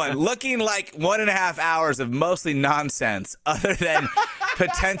 here's the other one. Looking like 1.5 hours of mostly nonsense other than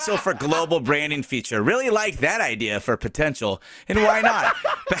potential for global branding feature. Really like that idea for potential. And why not?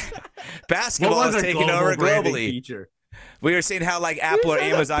 Basketball is taking over globally. We were seeing how like Apple or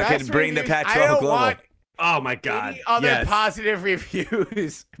Amazon could bring the Pac-12 global. Oh, my God. Any other positive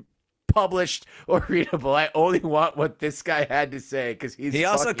reviews published or readable. I only want what this guy had to say because he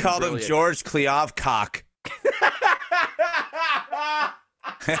also called brilliant. him George Kleov cock.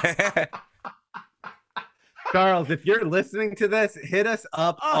 Charles, if you're listening to this, hit us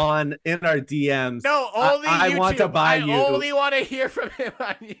up in our DMs. No, only I YouTube. want to buy you. I only want to hear from him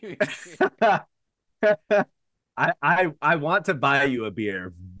on YouTube. I want to buy you a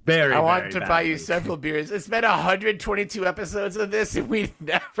beer. I want to buy you several beers. It's been 122 episodes of this, and we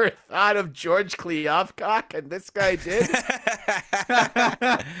never thought of George Kleovcock, and this guy did.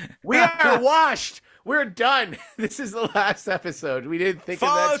 We are washed. We're done. This is the last episode. We didn't think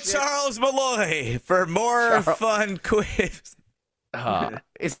Follow of that shit. Charles Malloy for more fun quiz.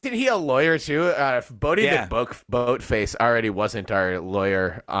 Isn't he a lawyer too? If Bodie the Boatface already wasn't our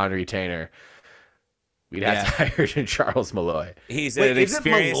lawyer on retainer, we'd have to hire Charles Malloy. He's an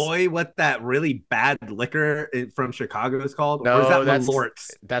experienced... Isn't Malloy what that really bad liquor from Chicago is called? No, or is that Malort?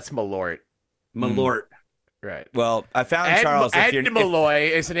 That's Malort. Malort. Right. Well, I found Charles. Ed Malloy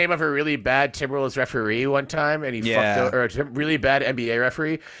is the name of a really bad Timberwolves referee one time, and he fucked over, or a really bad NBA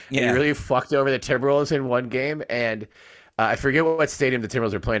referee. And he really fucked over the Timberwolves in one game, and I forget what stadium the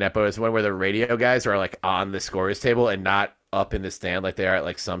Timberwolves were playing at, but it was one where the radio guys are like on the scorer's table and not up in the stand like they are at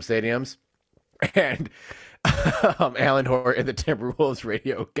like some stadiums. And Alan Horton, the Timberwolves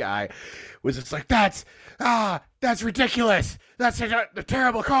radio guy, was just like, that's ridiculous. That's a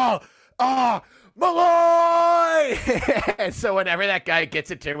terrible call. Malloy! And so whenever that guy gets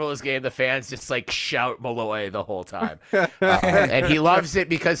a Timberwolves game, the fans just like shout Malloy the whole time. And he loves it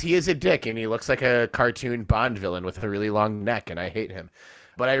because he is a dick and he looks like a cartoon Bond villain with a really long neck, and I hate him.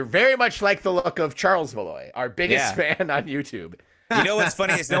 But I very much like the look of Charles Malloy, our biggest fan on YouTube. You know what's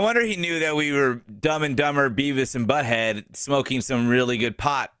funny is no wonder he knew that we were Dumb and Dumber, Beavis and Butthead, smoking some really good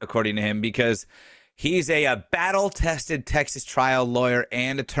pot, according to him, because he's a battle-tested Texas trial lawyer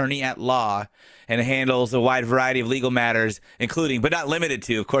and attorney at law and handles a wide variety of legal matters, including, but not limited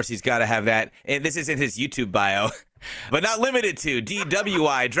to, of course, he's got to have that, and this is in his YouTube bio, but not limited to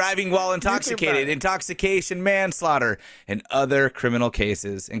DWI, driving while intoxicated, intoxication, manslaughter, and other criminal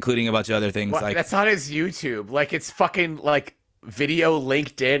cases, including a bunch of other things. Like that's on his YouTube. Like, it's fucking, like, video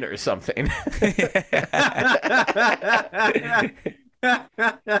LinkedIn or something.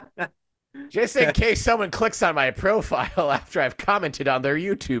 Just in case someone clicks on my profile after I've commented on their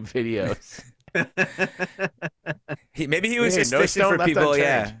YouTube videos. Maybe he was just fishing for people,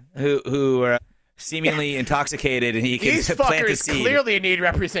 who are seemingly intoxicated, and he can These plant the fuckers seed. clearly need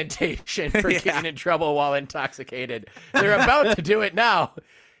representation for getting in trouble while intoxicated. They're about to do it now.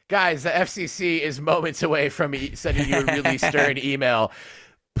 Guys, the FCC is moments away from sending you a really stern email.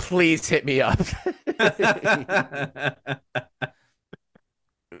 Please hit me up.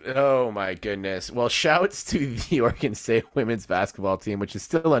 Oh, my goodness. Well, shouts to the Oregon State women's basketball team, which is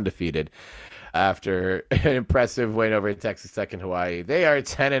still undefeated after an impressive win over Texas Tech and Hawaii. They are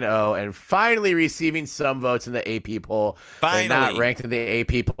 10-0 and finally receiving some votes in the AP poll. Finally. They're not ranked in the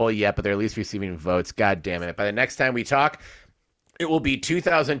AP poll yet, but they're at least receiving votes. God damn it. By the next time we talk, it will be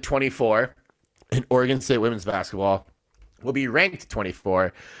 2024, and Oregon State women's basketball will be ranked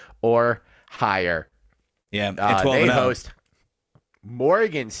 24 or higher. Yeah, and 12 they and 0. host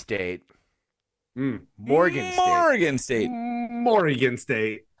Morgan State. Morgan State. Morgan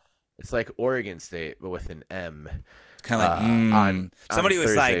State. It's like Oregon State, but with an M. It's kind of like, on somebody was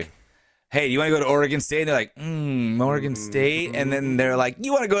Thursday. like, hey, do you want to go to Oregon State? And they're like, Morgan State. And then they're like,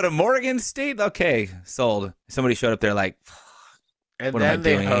 you want to go to Morgan State? Okay, sold. Somebody showed up there like, And what then am I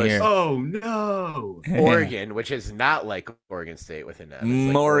they doing host here? Oh, no. Oregon, which is not like Oregon State with an M. It's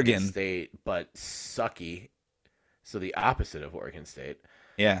like Morgan. Oregon State, but sucky. So the opposite of Oregon State.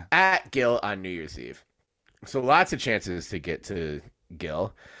 Yeah. At Gill on New Year's Eve. So lots of chances to get to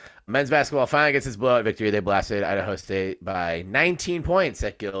Gill. Men's basketball finally gets its blowout victory. They blasted Idaho State by 19 points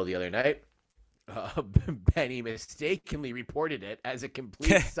at Gill the other night. Benny mistakenly reported it as a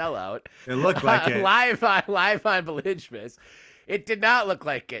complete sellout. It looked like it. Live on Belligemus. It did not look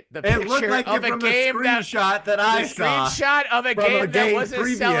like it. The It looked picture like of it a from the game screenshot that I saw. Screenshot of a from game that was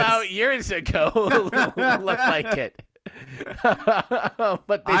previous. a sellout years ago looked like it.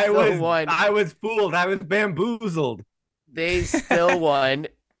 But they still won. I was fooled. I was bamboozled. They still won.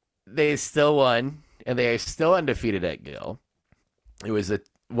 And they are still undefeated at Gill. It was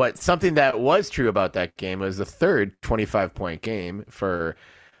something that was true about that game was the third 25-point game for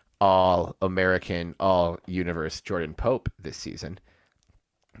All-American, All-Universe Jordan Pope this season.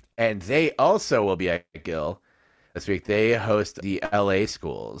 And they also will be at Gill this week. They host the LA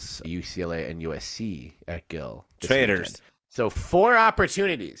schools, UCLA and USC at Gill. Traitors. Weekend. So 4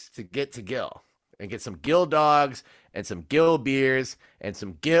 opportunities to get to Gill and get some Gill dogs and some Gill beers and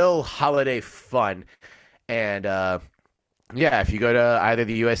some Gill holiday fun. And if you go to either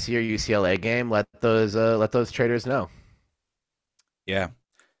the USC or UCLA game, let those traitors know. Yeah.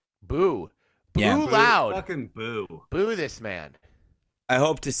 Boo. Boo Yeah. loud. Fucking boo. Boo this man. I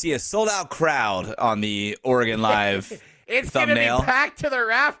hope to see a sold-out crowd on the Oregon Live It's thumbnail. gonna be packed to the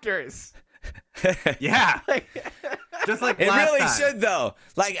rafters. Yeah. Just like It last really time. should, though.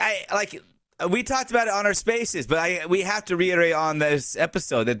 We talked about it on our spaces, but we have to reiterate on this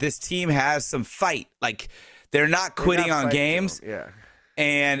episode that this team has some fight. Like, they're not quitting on games. Yeah.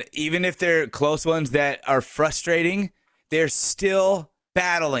 And even if they're close ones that are frustrating, they're still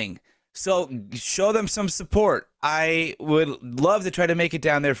battling. So show them some support. I would love to try to make it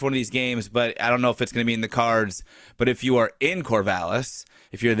down there for one of these games, but I don't know if it's going to be in the cards. But if you are in Corvallis,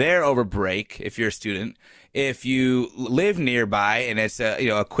 if you're there over break, if you're a student, if you live nearby and it's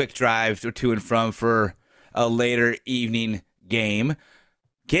a quick drive to and from for a later evening game,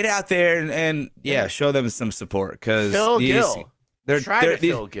 get out there and show them some support. Because Phil Gill. Try to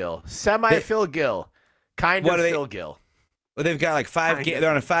these- Phil Gill. Semi-Phil Gill. Kind of Phil Gill. Well, they've got like 5 games.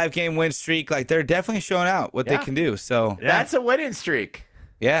 They're on a 5-game win streak. Like, they're definitely showing out what they can do. So That's a winning streak.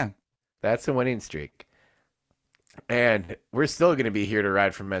 yeah. That's a winning streak. And we're still going to be here to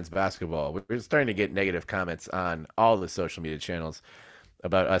ride for men's basketball. We're starting to get negative comments on all the social media channels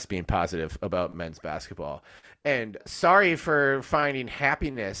about us being positive about men's basketball. And sorry for finding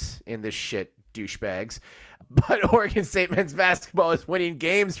happiness in this shit, douchebags. But Oregon State men's basketball is winning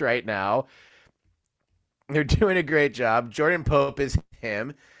games right now. They're doing a great job. Jordan Pope is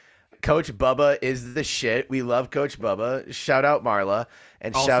him. Coach Bubba is the shit. We love Coach Bubba. Shout out Marla.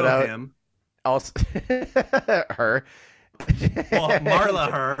 And Also shout out him. also her. Well,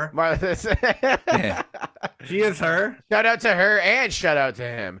 Marla, her. Marla, Yeah. She is her. shout out to her and shout out to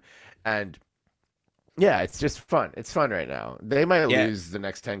him. And yeah, it's just fun. It's fun right now. They might lose the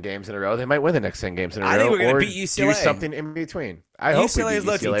next 10 games in a row. They might win the next 10 games in a row. I think we're going or to beat UCLA. do something in between. I hope we UCLA beat is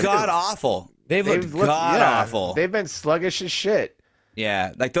looking UCLA. god awful. They've looked god awful. They've been sluggish as shit.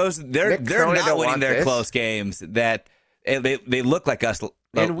 Yeah, like those. They're Cronin not don't winning want their this. close games. That they look like us.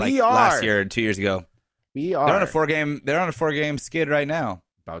 And like we are. last year and 2 years ago. We are They're on a 4-game. They're on a 4-game skid right now.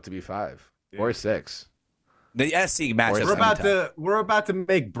 about to be 5 or 6. The SC matchup. We're about to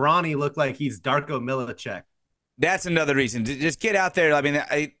make Bronny look like he's Darko Milicic. That's another reason. Just get out there. I mean,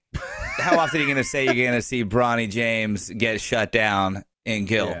 how often are you going to say you're going to see Bronny James get shut down in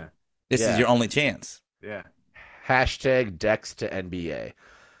Gill? Yeah. This is your only chance. Yeah. Hashtag Dex to NBA.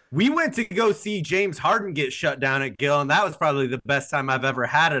 We went to go see James Harden get shut down at Gill, and that was probably the best time I've ever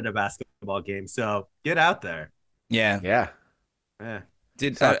had at a basketball game. So get out there. Yeah. Yeah. Yeah.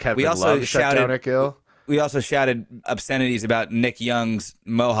 We also shut down at Gill. We also shouted obscenities about Nick Young's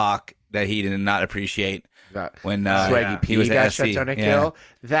mohawk that he did not appreciate when Swaggy P he was got at shut SC. down at Gill.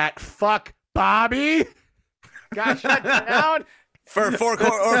 That fuck Bobby got shut down for 4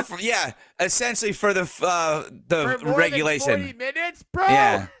 quarters. Essentially for the for more regulation. than 40 minutes, bro.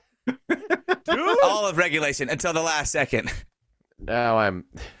 Yeah. Dude. All of regulation until the last second. Now I'm.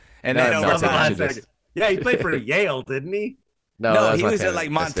 And now then I'm not overtime. touching this. Yeah, he played for Yale, didn't he? No, No, that he was at Montana like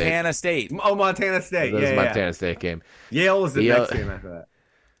Montana State. Oh, Montana State. That was Yeah, Montana State game. Yale was the Yale- next game after that.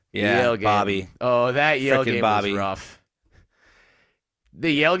 Yeah, Yale game. Bobby. Oh, that Yale Frickin' game Bobby. was rough.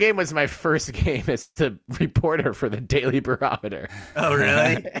 The Yale game was my first game as the reporter for the Daily Barometer. Oh,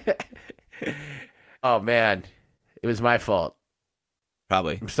 really? Oh, man. It was my fault.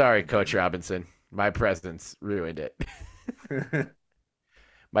 Probably. I'm sorry, Coach Robinson. My presence ruined it.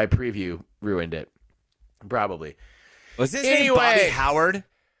 My preview ruined it. Probably. Was his name Bobby Howard?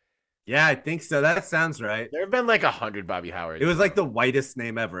 Yeah, I think so. That sounds right. There have been like 100 Bobby Howards. It was like the whitest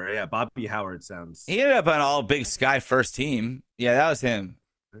name ever. Yeah, Bobby Howard sounds. He ended up on all Big Sky first team. Yeah, that was him.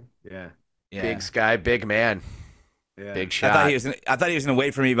 Yeah. Yeah. Big Sky, big man. Yeah. Big I shot. thought he was gonna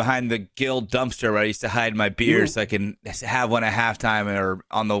wait for me behind the Guild dumpster where I used to hide my beer so I can have one at halftime or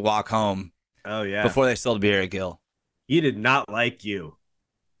on the walk home Oh, yeah. before they sold beer at Gill. He did not like you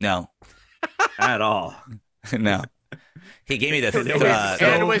No. at all. No. He gave me the It was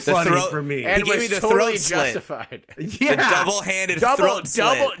and so was funny throat for me. and He gave was me the totally throat slit. justified. Yeah. the double-handed throat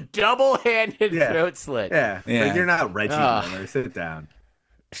slit. Double-handed Yeah. throat slit. Yeah. Yeah. Like, you're not Reggie Miller. Sit down.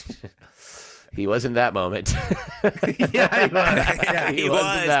 He was in that moment. Yeah, he was. Yeah, he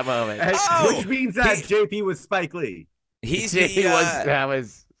was in that moment. Oh, Which means that JP was Spike Lee. He's He the that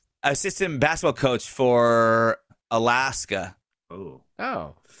was. assistant basketball coach for Alaska. Oh.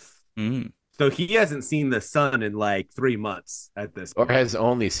 Oh. Mm. So he hasn't seen the sun in like 3 months at this Or point. has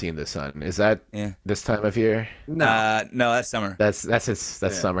only seen the sun. Is that Yeah. this time of year? No. No, that's summer. That's Yeah.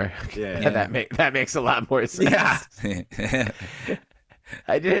 summer. Yeah. Yeah, that makes a lot more sense. Yeah.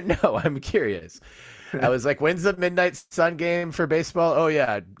 I didn't know. I'm curious. I was like, when's the midnight sun game for baseball? Oh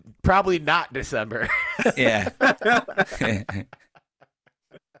yeah, probably not December. Yeah.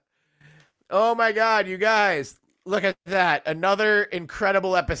 Oh my God, you guys. Look at that. Another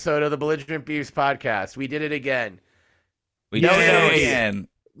incredible episode of the Belligerent Beefs podcast. We did it again. We No did it notes. again.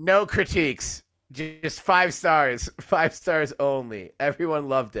 No critiques. Just 5 stars. 5 stars only. Everyone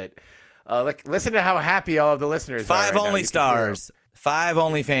loved it. Listen to how happy all of the listeners are. 5 right now. only You can hear 'em. stars. 5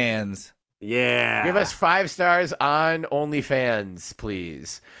 only fans. Yeah. Give us 5 stars on OnlyFans,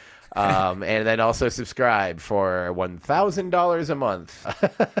 please. And then also subscribe for $1,000 a month.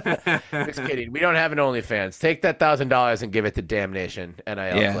 Just kidding. We don't have an OnlyFans. Take that $1,000 and give it to Damnation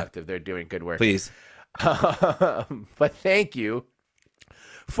NIL Yeah. Collective. They're doing good work. Please. But thank you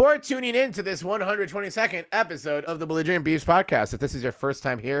for tuning in to this 122nd episode of the Belligerent Beefs podcast. If this is your first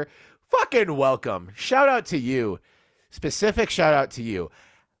time here, fucking welcome. Shout out to you. Specific shout out to you.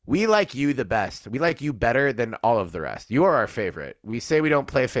 We like you the best. We like you better than all of the rest. You are our favorite. We say we don't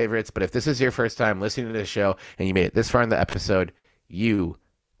play favorites, but if this is your first time listening to the show and you made it this far in the episode, you,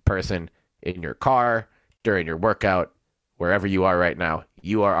 person, in your car, during your workout, wherever you are right now,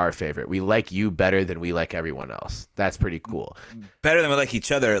 you are our favorite. We like you better than we like everyone else. That's pretty cool. Better than we like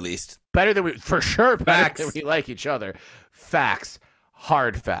each other, at least. Better than we, for sure, better Facts. than we like each other. Facts.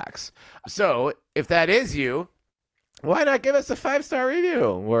 Hard facts. So if that is you, why not give us a 5-star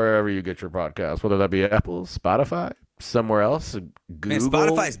review wherever you get your podcast, whether that be Apple, Spotify, somewhere else, Google. Man,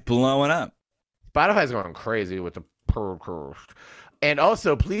 Spotify's blowing up. Spotify's going crazy with the and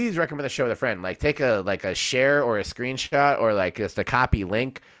also please recommend the show with a friend. Like take a share or a screenshot or like just a copy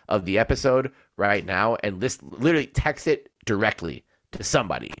link of the episode right now and literally text it directly to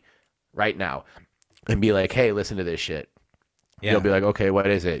somebody right now and be like, hey, listen to this shit. Yeah. You'll be like, okay, what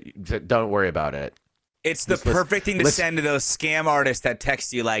is it? Don't worry about it. It's the perfect thing to send to those scam artists that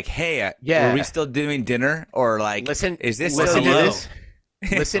text you like, hey, are we still doing dinner? Or like, is this listen to this?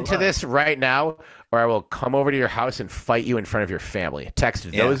 Listen to this right now, or I will come over to your house and fight you in front of your family.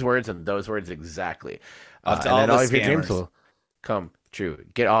 Text those words and those words exactly. And then all of your dreams will come true.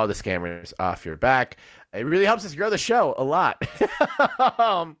 Get all the scammers off your back. It really helps us grow the show a lot.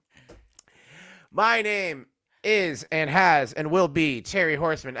 My name is and has and will be Terry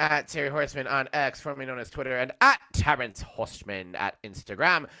Horseman at Terry Horseman on X, formerly known as Twitter, and at Terrence Horseman at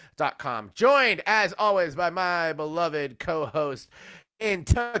Instagram.com. Joined, as always, by my beloved co-host in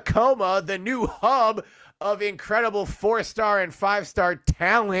Tacoma, the new hub of incredible 4-star and 5-star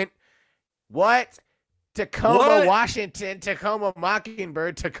talent. What? Tacoma, Washington, Tacoma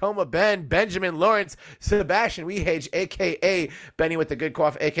Mockingbird, Tacoma Ben, Benjamin Lawrence, Sebastian Wehage, a.k.a. Benny with the good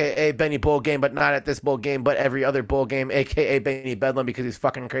cough, a.k.a. Benny Bowl Game, but not at this bowl game, but every other bowl game, a.k.a. Benny Bedlam because he's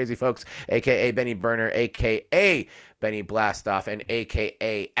fucking crazy, folks, a.k.a. Benny Burner, a.k.a. Benny Blastoff, and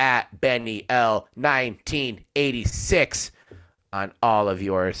a.k.a. at Benny L. 1986 on all of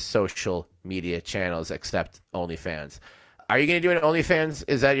your social media channels except OnlyFans. Are you going to do an OnlyFans?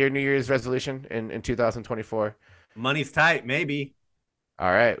 Is that your New Year's resolution in 2024? Money's tight, maybe.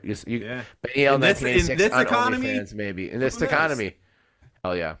 All right. Benny L. 1986 on economy? OnlyFans, maybe. In this economy.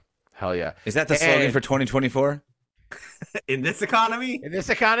 Hell yeah. Hell yeah. Is that the slogan for 2024? In this economy? In this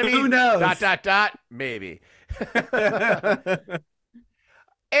economy? Who knows? ... Maybe.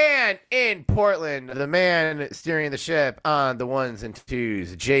 And in Portland, the man steering the ship on the ones and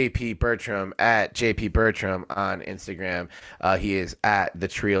twos, JP Bertram at JP Bertram on Instagram. He is at the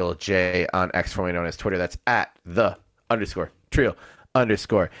Trial J on X, formerly known as Twitter. That's at the _Trial_J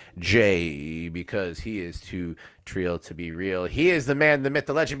because he is too trial to be real. He is the man, the myth,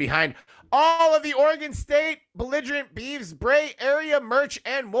 the legend behind all of the Oregon State Belligerent Beeves Bray area merch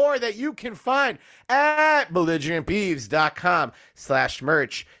and more that you can find at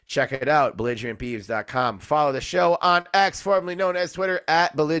belligerentbeeves.com/merch. Check it out, belligerentbeeves.com. Follow the show on X, formerly known as Twitter,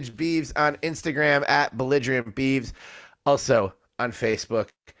 at belligerentbeeves, on Instagram at belligerentbeeves, also on Facebook,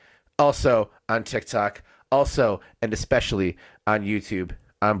 also on TikTok, also and especially on YouTube,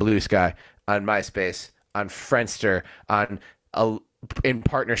 on Blue Sky, on MySpace, on Friendster, in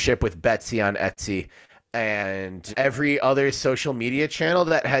partnership with Betsy on Etsy, and every other social media channel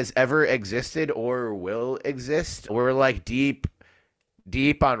that has ever existed or will exist. We're like deep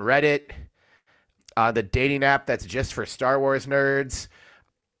on Reddit, on the dating app that's just for Star Wars nerds,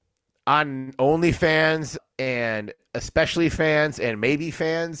 on OnlyFans, and especially fans, and maybe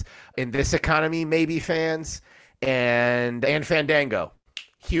fans, in this economy, maybe fans, and Fandango.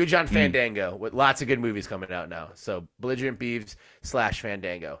 Huge on Fandango with lots of good movies coming out now. So Belligerent Beeves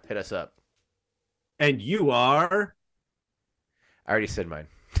 /Fandango. Hit us up. And you are? I already said mine.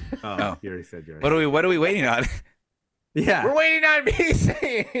 Oh, you already said yours. What are we waiting on? Yeah. We're waiting on me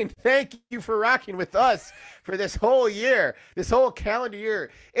saying thank you for rocking with us for this whole year, this whole calendar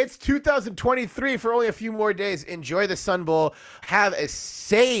year. It's 2023 for only a few more days. Enjoy the Sun Bowl. Have a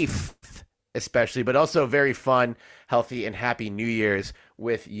safe, especially, but also very fun, healthy, and happy New Year's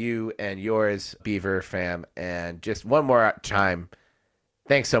with you and yours, Beaver fam. And just one more time,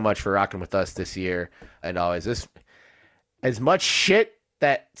 thanks so much for rocking with us this year. And always, as much shit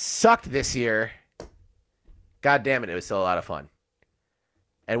that sucked this year, God damn it, it was still a lot of fun.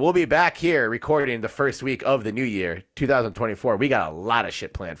 And we'll be back here recording the first week of the new year, 2024. We got a lot of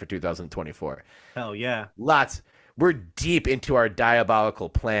shit planned for 2024. Hell yeah. Lots. We're deep into our diabolical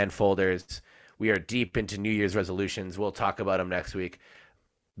plan folders. We are deep into New Year's resolutions. We'll talk about them next week.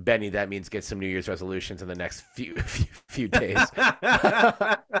 Benny, that means get some New Year's resolutions in the next few days.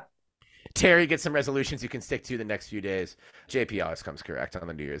 Terry, get some resolutions you can stick to the next few days. JP always comes correct on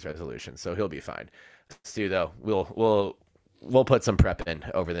the New Year's resolution, so he'll be fine. Stu, though, we'll put some prep in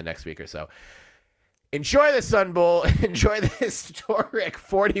over the next week or so. Enjoy the Sun Bowl. Enjoy the historic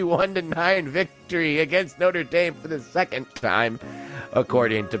 41-9 victory against Notre Dame for the second time,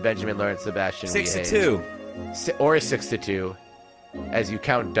 according to Benjamin Lawrence Sebastian. 6-2. Or 6-2. As you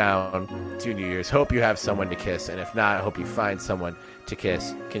count down to New Year's, hope you have someone to kiss, and if not, hope you find someone to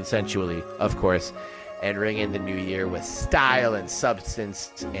kiss consensually, of course, and ring in the new year with style and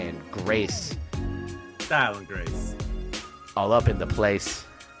substance and grace. Style and grace. All up in the place.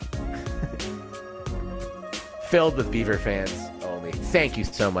 Filled with Beaver fans only. Thank you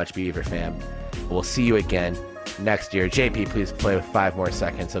so much, Beaver fam. We'll see you again next year. JP, please play with 5 more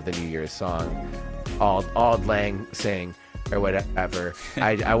seconds of the New Year's song. Auld Lang Syng or whatever.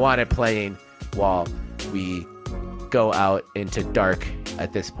 I want it playing while we go out into dark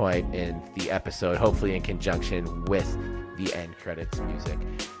at this point in the episode, hopefully in conjunction with the end credits music.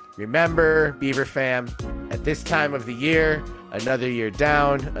 Remember, Beaver fam, at this time of the year, another year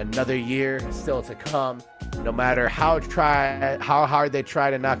down, another year still to come. No matter how hard they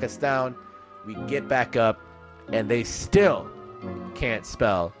try to knock us down, we get back up, and they still can't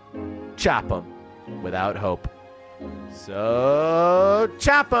spell chop 'em without hope. So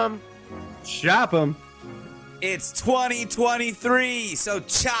chop 'em. Chop 'em. It's 2023, so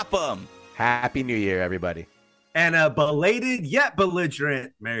chop 'em. Happy New Year, everybody. And a belated yet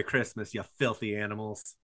belligerent Merry Christmas, you filthy animals.